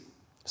 gifts.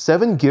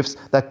 7 gifts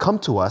that come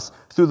to us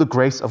through the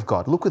grace of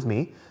God. Look with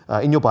me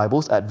in your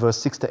Bibles at verse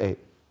 6 to 8.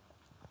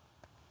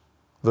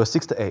 Verse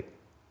 6 to 8.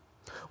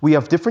 We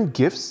have different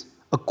gifts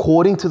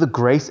according to the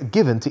grace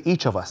given to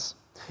each of us.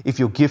 If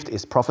your gift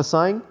is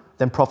prophesying,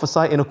 then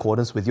prophesy in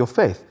accordance with your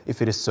faith.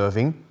 If it is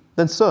serving,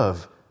 then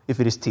serve. If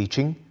it is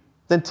teaching,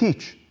 then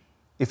teach.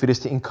 If it is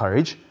to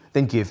encourage,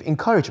 then give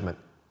encouragement.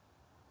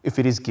 If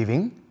it is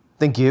giving,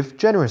 then give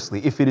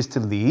generously. If it is to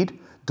lead,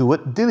 do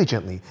it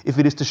diligently. If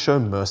it is to show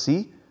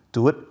mercy,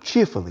 do it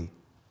cheerfully.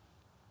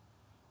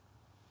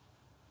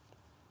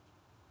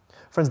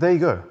 Friends, there you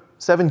go.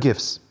 7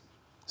 gifts.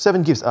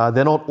 7 gifts.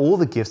 They're not all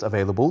the gifts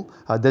available.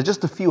 They're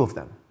just a few of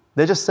them.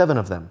 They're just 7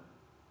 of them.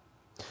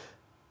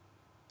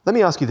 Let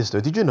me ask you this though.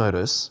 Did you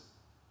notice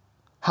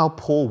how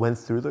Paul went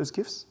through those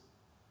gifts?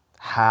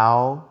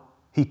 How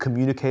he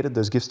communicated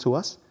those gifts to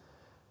us?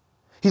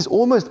 He's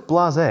almost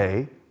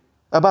blasé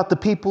about the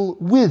people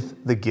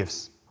with the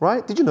gifts,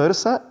 right? Did you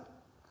notice that?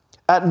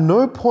 At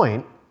no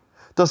point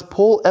does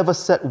Paul ever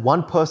set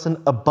one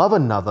person above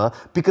another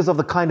because of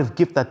the kind of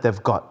gift that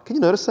they've got? Can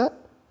you notice that?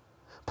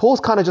 Paul's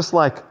kind of just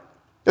like,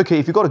 okay,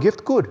 if you've got a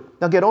gift, good.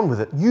 Now get on with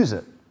it. Use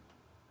it.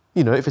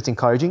 You know, if it's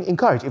encouraging,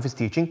 encourage. If it's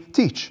teaching,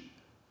 teach.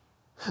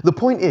 The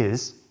point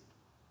is,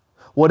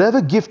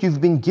 whatever gift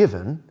you've been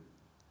given,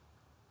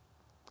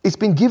 it's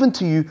been given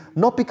to you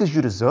not because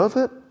you deserve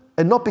it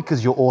and not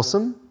because you're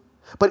awesome,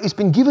 but it's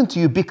been given to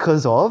you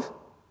because of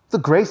the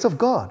grace of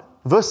God.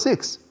 Verse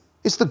 6,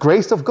 it's the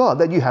grace of God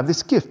that you have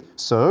this gift.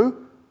 So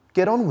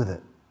get on with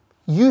it.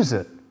 Use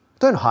it.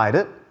 Don't hide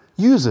it.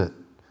 Use it.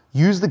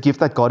 Use the gift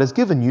that God has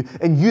given you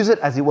and use it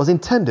as it was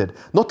intended,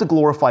 not to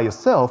glorify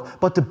yourself,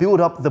 but to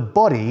build up the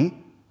body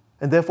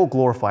and therefore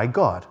glorify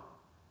God.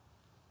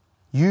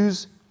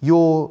 Use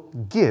your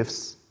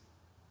gifts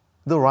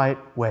the right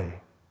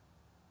way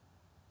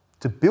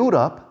to build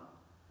up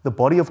the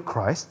body of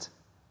Christ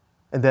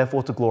and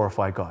therefore to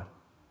glorify God.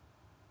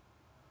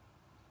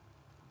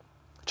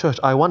 Church,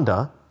 I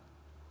wonder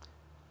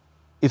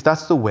if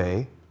that's the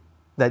way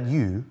that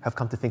you have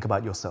come to think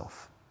about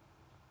yourself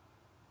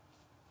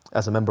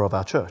as a member of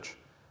our church.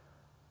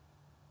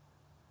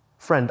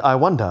 Friend, I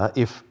wonder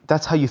if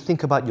that's how you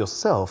think about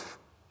yourself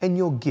and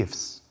your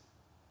gifts.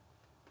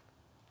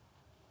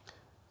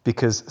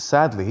 Because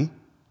sadly,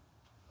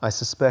 I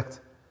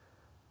suspect,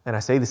 and I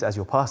say this as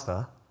your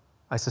pastor,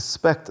 I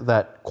suspect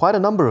that quite a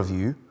number of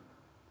you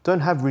don't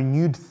have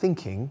renewed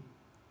thinking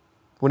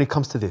when it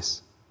comes to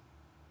this.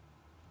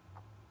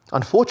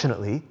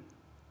 Unfortunately,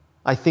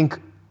 I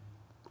think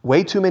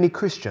way too many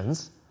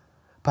Christians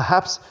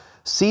perhaps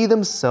see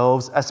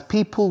themselves as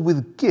people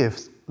with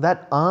gifts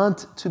that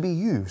aren't to be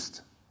used.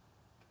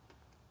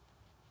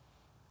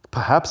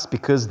 Perhaps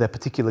because their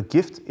particular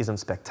gift isn't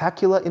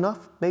spectacular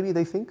enough, maybe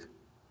they think.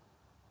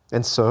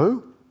 And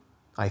so,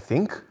 I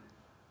think,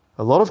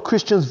 a lot of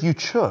Christians view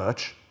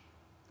church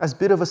as a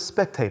bit of a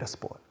spectator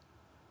sport,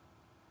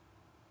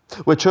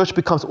 where church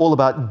becomes all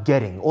about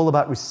getting, all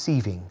about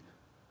receiving.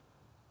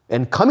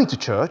 And coming to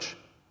church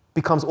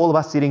becomes all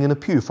about sitting in a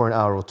pew for an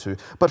hour or two.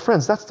 But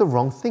friends, that's the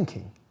wrong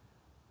thinking.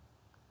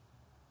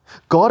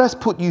 God has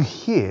put you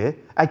here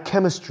at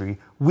ChEMistry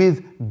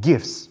with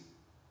gifts.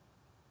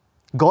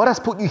 God has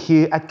put you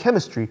here at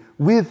ChEMistry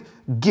with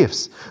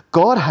gifts.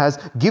 God has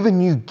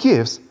given you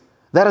gifts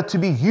that are to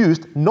be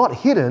used, not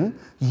hidden,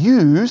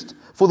 used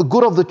for the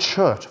good of the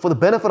church, for the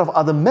benefit of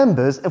other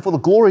members, and for the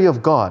glory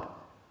of God.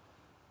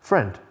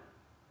 Friend,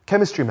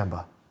 ChEMistry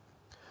member,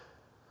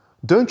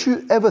 don't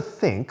you ever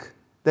think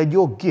that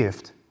your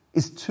gift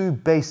is too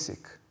basic.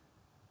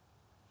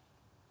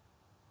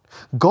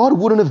 God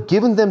wouldn't have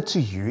given them to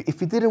you if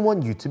He didn't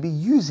want you to be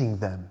using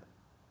them.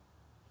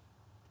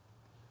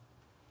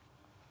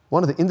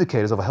 One of the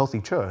indicators of a healthy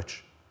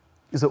church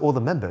is that all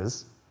the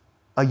members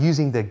are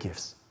using their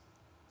gifts.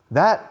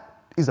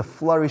 That is a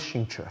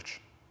flourishing church.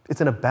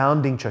 It's an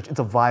abounding church. It's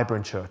a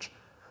vibrant church.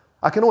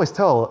 I can always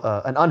tell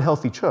an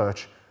unhealthy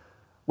church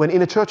when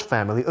in a church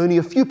family only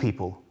a few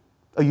people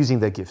are using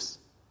their gifts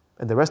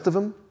and the rest of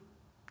them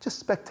just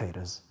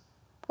spectators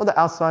on the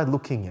outside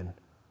looking in.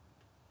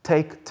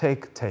 Take.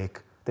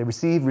 They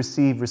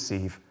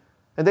receive.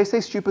 And they say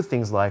stupid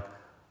things like,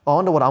 I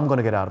wonder what I'm going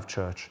to get out of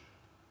church.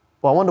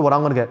 Well, I wonder what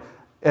I'm going to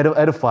get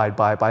edified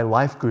by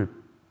life group.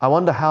 I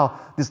wonder how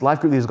this life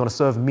group leader is going to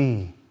serve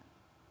me.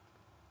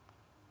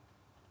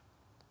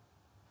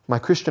 My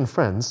Christian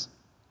friends,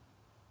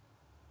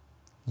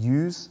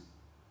 use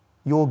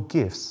your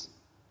gifts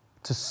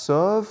to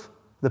serve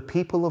the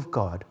people of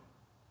God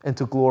and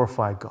to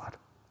glorify God.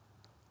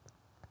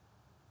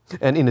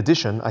 And in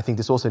addition, I think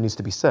this also needs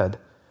to be said,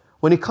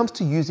 when it comes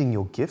to using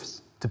your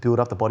gifts to build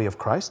up the body of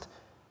Christ,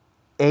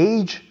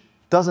 age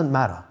doesn't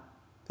matter.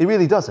 It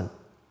really doesn't.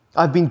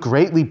 I've been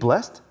greatly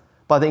blessed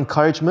by the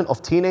encouragement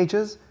of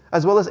teenagers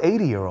as well as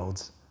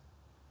 80-year-olds.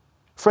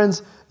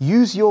 Friends,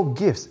 use your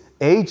gifts.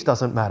 Age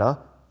doesn't matter.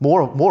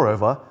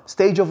 Moreover,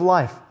 stage of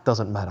life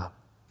doesn't matter.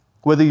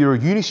 Whether you're a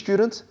uni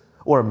student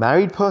or a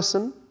married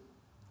person,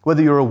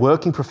 whether you're a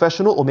working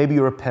professional or maybe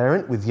you're a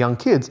parent with young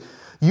kids,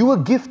 you are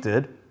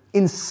gifted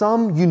in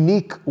some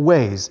unique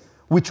ways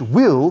which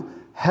will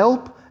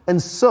help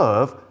and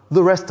serve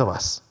the rest of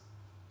us.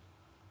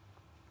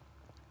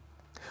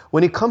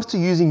 When it comes to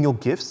using your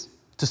gifts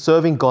to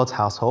serving God's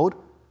household,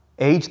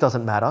 age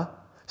doesn't matter,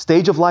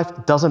 stage of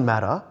life doesn't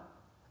matter,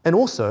 and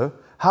also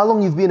how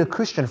long you've been a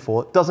Christian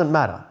for doesn't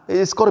matter.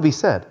 It's got to be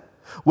said.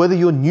 Whether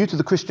you're new to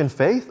the Christian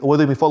faith or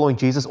whether you've been following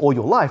Jesus all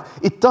your life,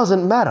 it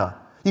doesn't matter.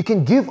 You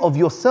can give of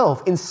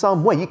yourself in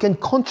some way. You can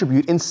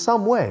contribute in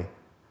some way.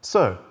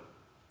 So,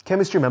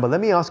 ChEMistry member,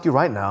 let me ask you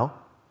right now,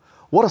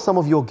 what are some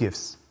of your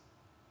gifts?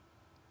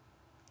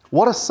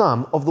 What are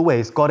some of the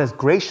ways God has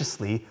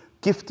graciously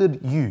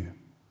gifted you?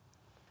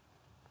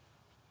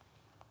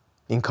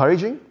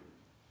 Encouraging?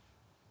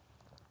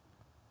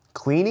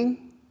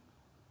 Cleaning?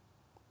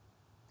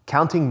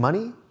 Counting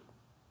money?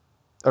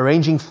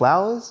 Arranging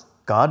flowers?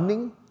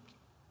 Gardening?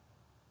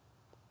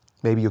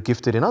 Maybe you're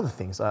gifted in other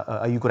things.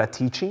 Are you good at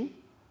teaching?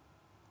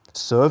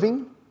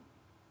 Serving?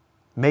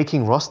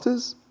 Making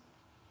rosters?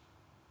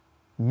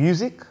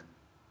 Music?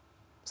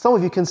 Some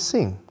of you can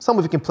sing. Some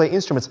of you can play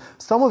instruments.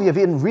 Some of you have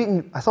even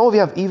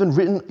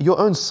written your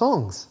own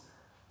songs.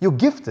 You're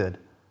gifted.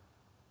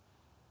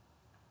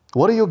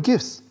 What are your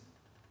gifts?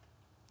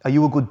 Are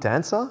you a good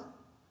dancer?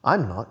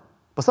 I'm not.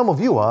 But some of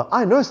you are.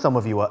 I know some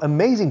of you are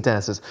amazing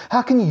dancers.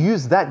 How can you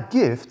use that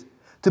gift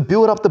to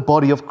build up the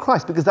body of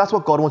Christ? Because that's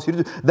what God wants you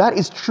to do. That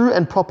is true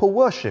and proper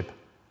worship.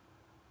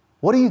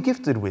 What are you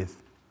gifted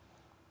with?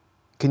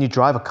 Can you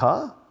drive a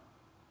car?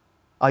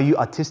 Are you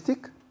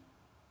artistic?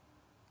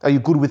 Are you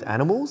good with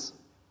animals?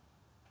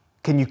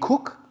 Can you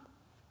cook?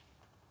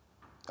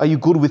 Are you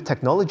good with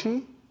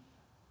technology?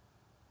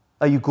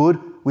 Are you good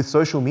with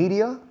social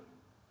media?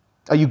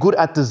 Are you good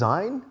at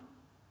design?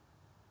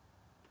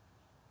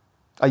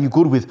 Are you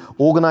good with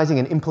organizing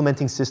and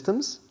implementing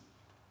systems?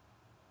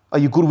 Are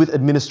you good with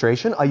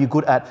administration? Are you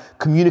good at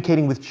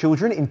communicating with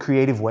children in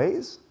creative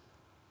ways?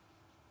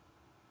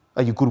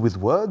 Are you good with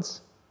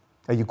words?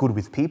 Are you good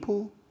with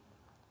people?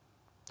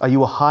 Are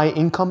you a high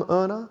income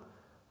earner?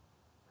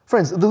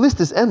 Friends, the list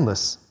is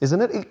endless,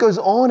 isn't it? It goes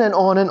on and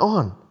on and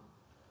on.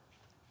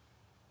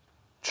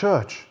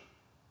 Church,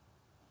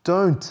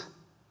 don't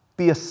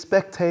be a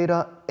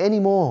spectator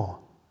anymore.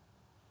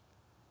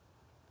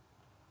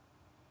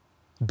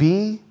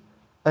 Be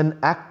an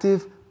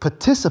active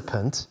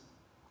participant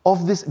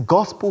of this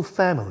gospel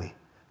family.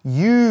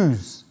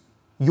 Use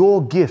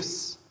your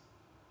gifts,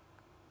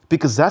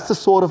 because that's the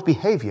sort of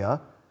behavior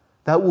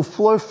that will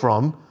flow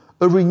from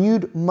a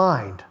renewed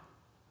mind.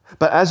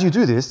 But as you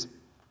do this,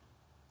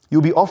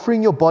 you'll be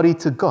offering your body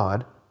to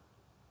God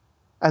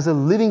as a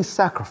living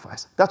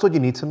sacrifice. That's what you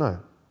need to know.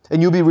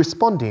 And you'll be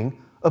responding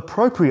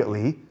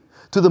appropriately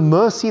to the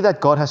mercy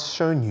that God has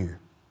shown you.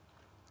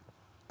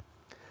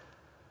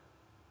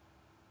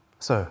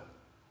 So,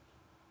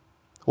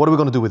 what are we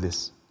going to do with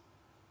this?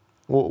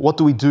 What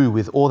do we do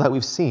with all that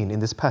we've seen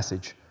in this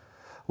passage?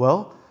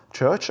 Well,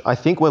 church, I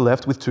think we're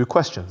left with two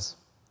questions.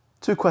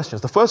 Two questions.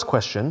 The first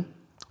question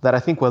that I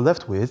think we're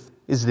left with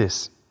is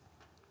this: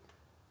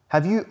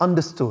 have you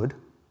understood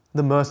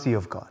the mercy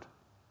of God?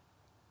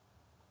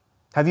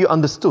 Have you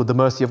understood the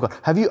mercy of God?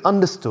 Have you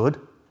understood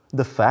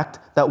the fact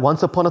that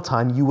once upon a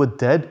time you were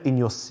dead in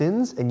your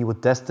sins and you were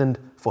destined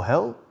for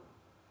hell?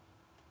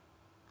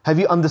 Have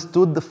you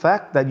understood the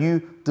fact that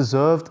you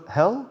deserved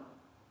hell,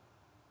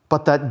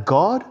 but that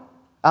God,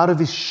 out of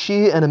His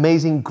sheer and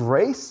amazing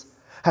grace,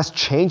 has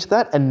changed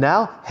that and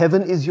now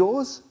heaven is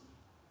yours?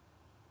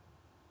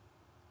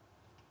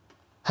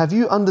 Have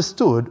you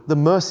understood the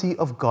mercy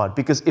of God?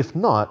 Because if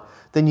not,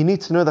 then you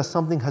need to know that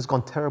something has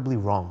gone terribly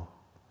wrong.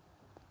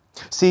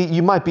 See,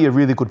 you might be a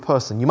really good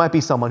person. You might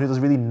be someone who does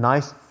really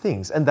nice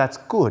things, and that's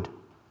good.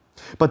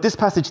 But this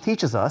passage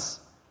teaches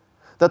us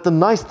that the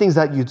nice things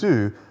that you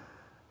do,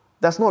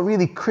 that's not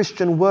really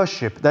Christian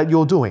worship that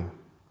you're doing.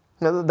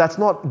 That's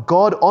not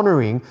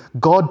God-honoring,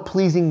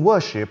 God-pleasing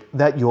worship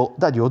that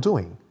you're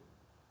doing.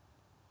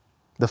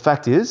 The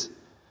fact is,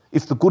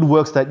 if the good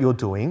works that you're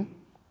doing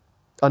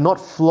are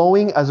not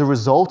flowing as a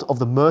result of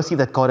the mercy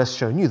that God has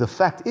shown you, the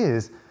fact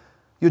is,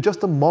 you're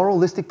just a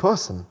moralistic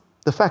person.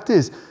 The fact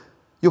is,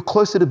 you're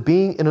closer to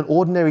being in an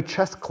ordinary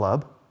chess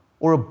club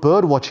or a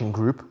bird-watching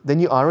group than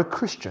you are a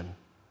Christian.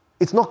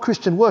 It's not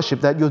Christian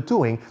worship that you're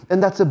doing,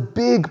 and that's a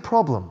big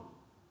problem.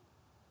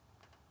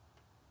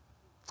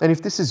 And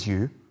if this is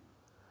you,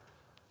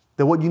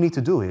 then what you need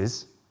to do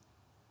is,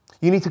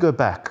 you need to go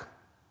back.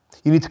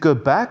 You need to go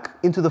back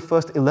into the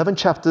first 11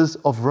 chapters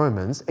of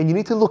Romans, and you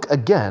need to look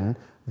again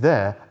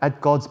there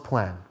at God's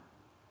plan.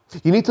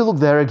 You need to look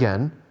there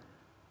again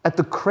at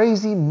the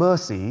crazy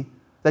mercy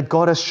that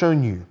God has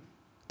shown you,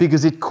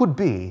 because it could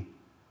be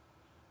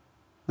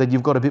that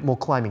you've got a bit more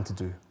climbing to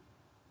do.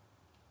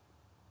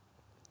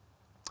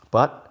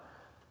 But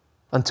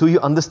until you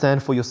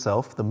understand for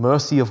yourself the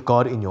mercy of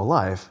God in your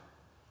life,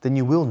 then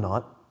you will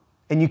not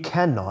and you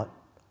cannot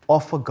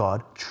offer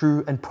God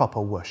true and proper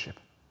worship.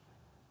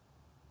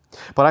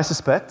 But I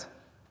suspect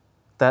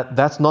that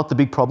that's not the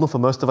big problem for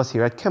most of us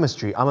here at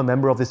ChEMistry. I'm a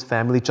member of this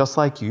family just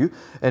like you,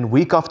 and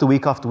week after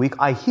week after week,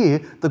 I hear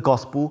the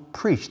gospel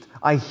preached.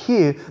 I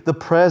hear the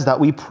prayers that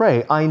we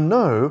pray. I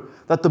know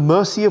that the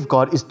mercy of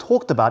God is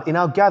talked about in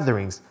our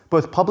gatherings,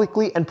 both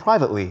publicly and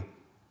privately.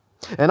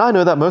 And I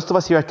know that most of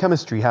us here at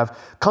ChEMistry have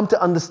come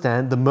to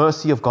understand the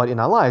mercy of God in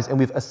our lives, and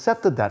we've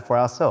accepted that for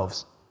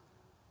ourselves.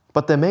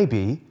 But there may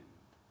be,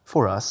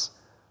 for us,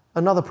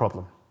 another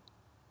problem.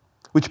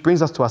 Which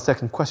brings us to our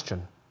second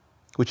question,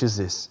 which is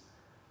this: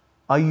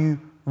 are you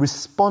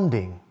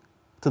responding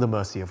to the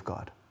mercy of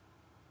God?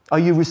 Are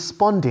you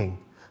responding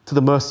to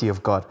the mercy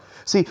of God?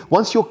 See,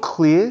 once you're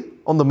clear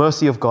on the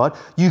mercy of God,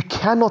 you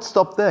cannot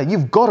stop there.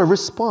 You've got to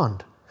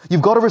respond.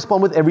 You've got to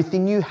respond with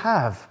everything you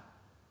have.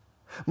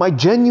 My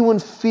genuine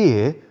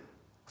fear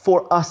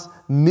for us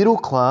middle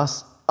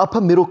class,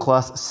 upper middle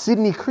class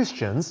Sydney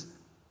Christians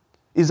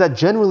is that,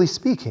 generally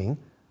speaking,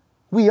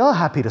 we are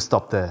happy to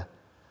stop there.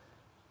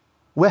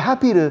 We're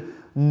happy to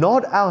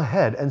nod our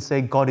head and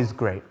say, God is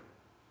great.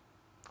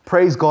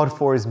 Praise God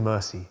for His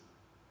mercy.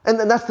 And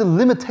that's the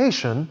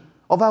limitation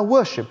of our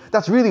worship.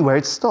 That's really where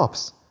it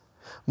stops.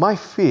 My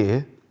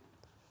fear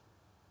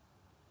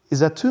is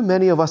that too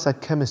many of us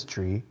at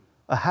ChEMistry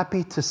are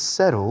happy to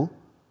settle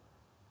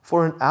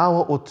for an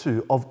hour or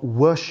two of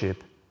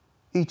worship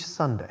each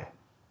Sunday.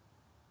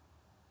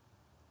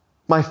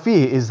 My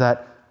fear is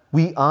that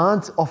we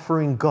aren't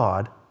offering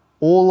God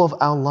all of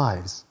our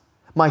lives.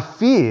 My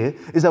fear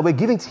is that we're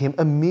giving to Him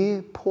a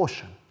mere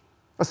portion,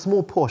 a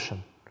small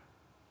portion.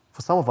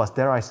 For some of us,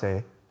 dare I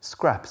say,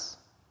 scraps.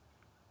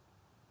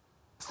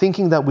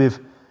 Thinking that we've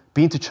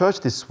been to church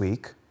this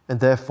week and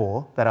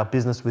therefore that our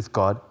business with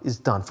God is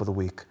done for the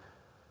week.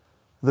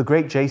 The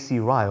great J.C.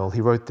 Ryle, he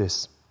wrote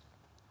this: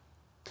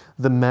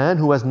 "The man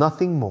who has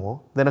nothing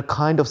more than a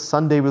kind of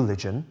Sunday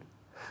religion,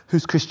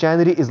 whose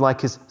Christianity is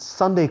like his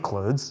Sunday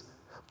clothes,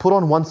 put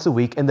on once a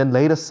week and then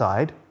laid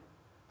aside,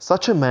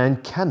 such a man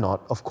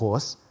cannot, of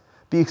course,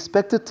 be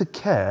expected to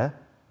care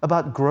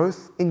about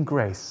growth in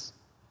grace."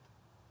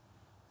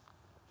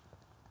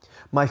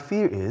 My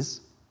fear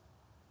is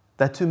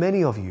that too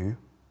many of you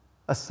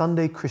are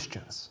Sunday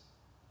Christians.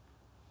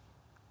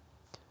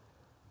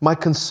 My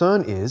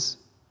concern is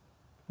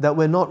that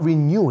we're not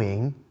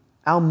renewing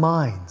our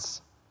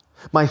minds.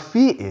 My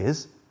fear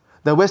is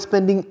that we're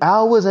spending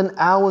hours and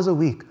hours a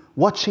week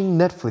watching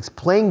Netflix,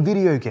 playing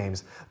video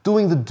games,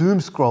 doing the doom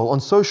scroll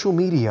on social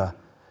media.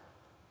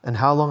 And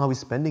how long are we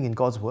spending in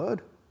God's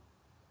Word?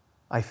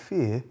 I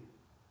fear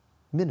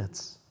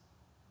minutes.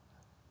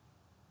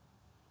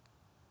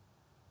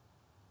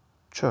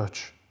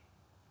 Church,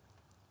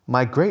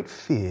 my great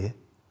fear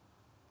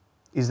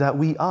is that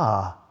we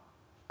are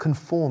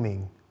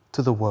conforming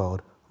to the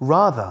world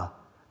rather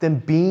than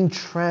being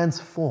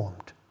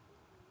transformed.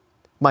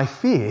 My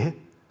fear,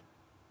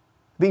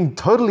 being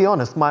totally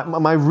honest,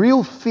 my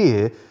real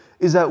fear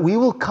is that we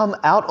will come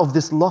out of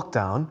this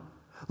lockdown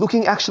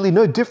looking actually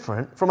no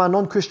different from our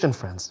non-Christian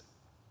friends,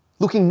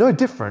 looking no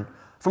different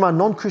from our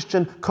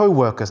non-Christian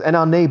co-workers and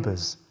our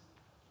neighbors.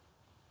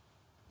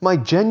 My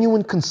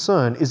genuine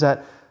concern is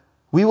that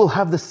we will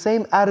have the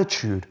same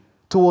attitude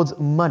towards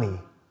money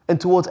and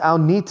towards our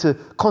need to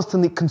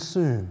constantly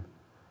consume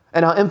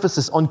and our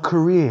emphasis on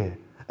career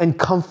and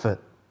comfort.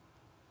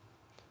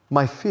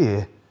 My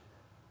fear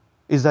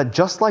is that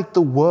just like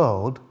the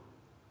world,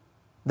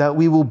 that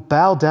we will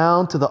bow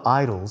down to the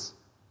idols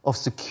of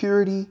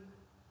security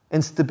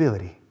and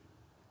stability.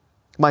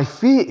 My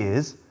fear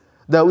is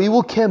that we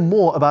will care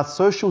more about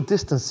social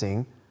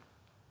distancing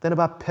than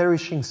about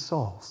perishing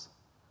souls.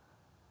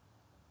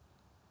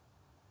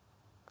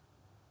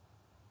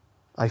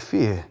 I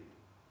fear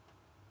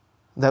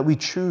that we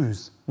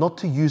choose not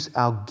to use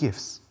our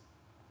gifts,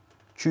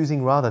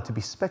 choosing rather to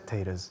be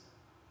spectators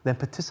than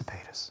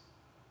participators.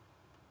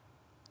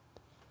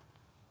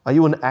 Are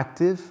you an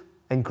active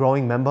and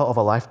growing member of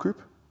a life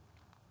group?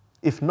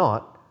 If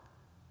not,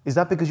 is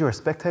that because you're a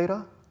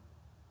spectator?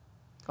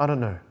 I don't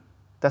know.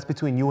 That's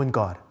between you and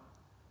God.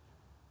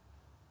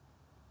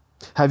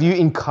 Have you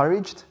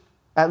encouraged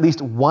at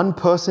least one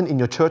person in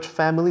your church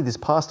family this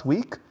past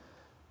week?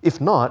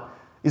 If not,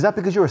 is that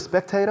because you're a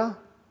spectator?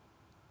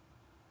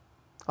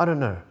 I don't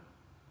know.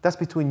 That's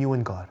between you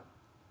and God.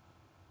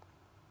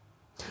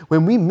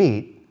 When we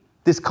meet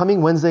this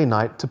coming Wednesday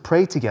night to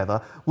pray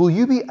together, will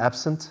you be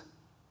absent?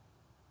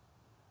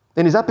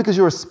 And is that because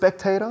you're a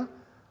spectator?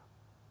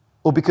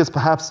 Or because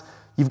perhaps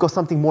you've got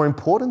something more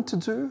important to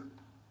do?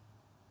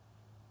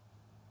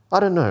 I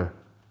don't know.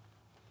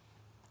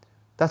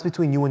 That's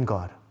between you and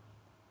God.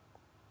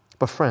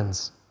 But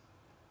friends,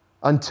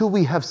 until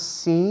we have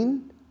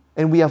seen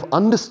and we have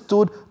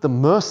understood the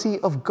mercy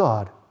of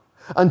God,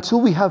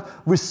 until we have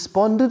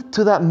responded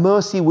to that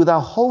mercy with our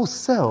whole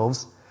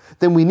selves,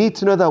 then we need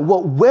to know that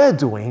what we're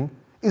doing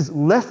is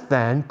less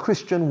than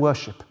Christian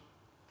worship.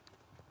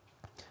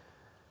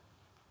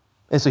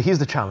 And so here's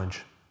the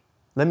challenge.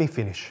 Let me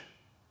finish.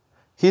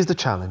 Here's the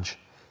challenge.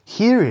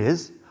 Here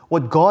is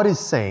what God is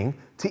saying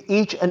to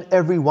each and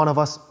every one of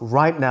us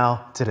right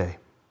now today.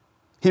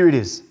 Here it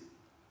is.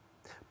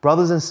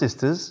 Brothers and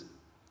sisters,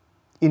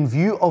 in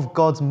view of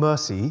God's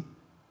mercy,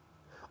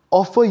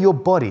 offer your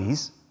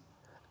bodies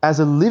as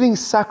a living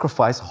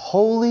sacrifice,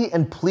 holy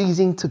and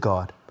pleasing to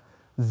God.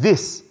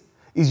 This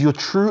is your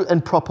true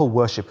and proper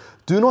worship.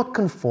 Do not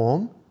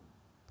conform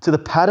to the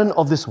pattern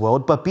of this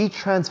world, but be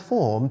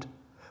transformed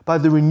by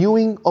the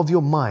renewing of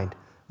your mind.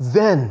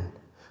 Then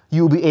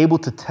you will be able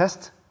to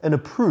test and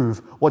approve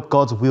what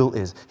God's will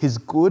is, His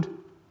good,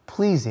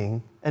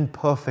 pleasing, and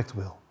perfect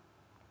will.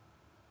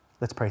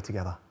 Let's pray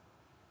together.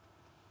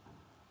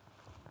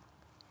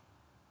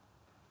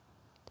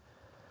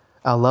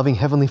 Our loving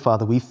Heavenly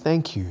Father, we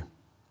thank you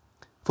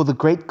for the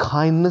great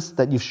kindness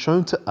that you've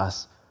shown to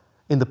us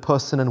in the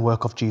person and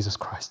work of Jesus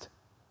Christ.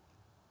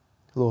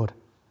 Lord,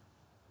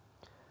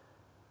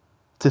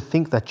 to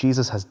think that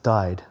Jesus has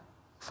died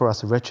for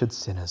us wretched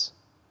sinners.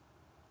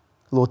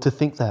 Lord, to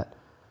think that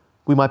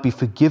we might be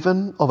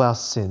forgiven of our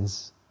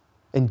sins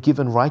and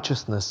given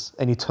righteousness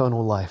and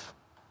eternal life.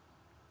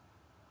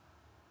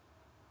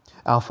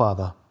 Our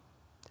Father,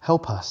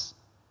 help us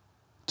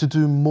to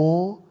do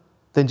more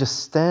than just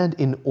stand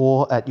in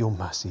awe at your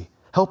mercy.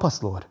 Help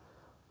us, Lord,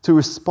 to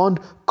respond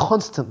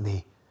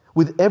constantly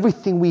with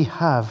everything we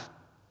have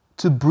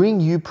to bring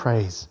you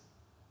praise.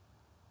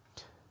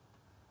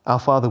 Our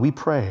Father, we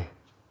pray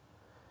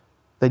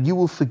that you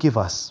will forgive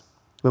us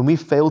when we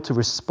fail to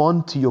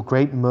respond to your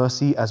great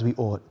mercy as we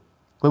ought,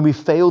 when we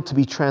fail to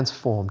be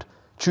transformed,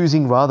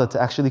 choosing rather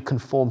to actually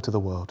conform to the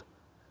world.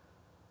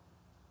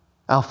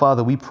 Our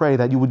Father, we pray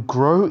that you would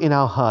grow in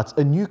our hearts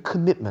a new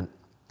commitment,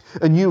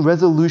 a new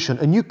resolution,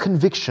 a new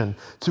conviction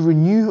to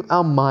renew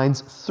our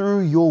minds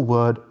through your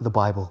word, the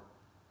Bible.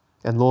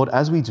 And Lord,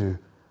 as we do,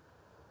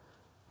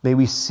 may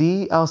we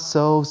see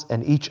ourselves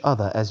and each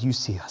other as you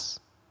see us,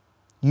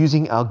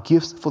 using our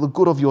gifts for the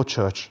good of your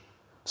church,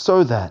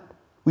 so that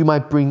we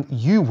might bring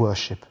you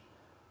worship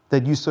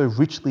that you so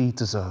richly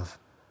deserve.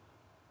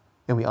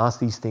 And we ask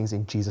these things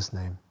in Jesus'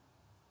 name.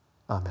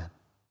 Amen.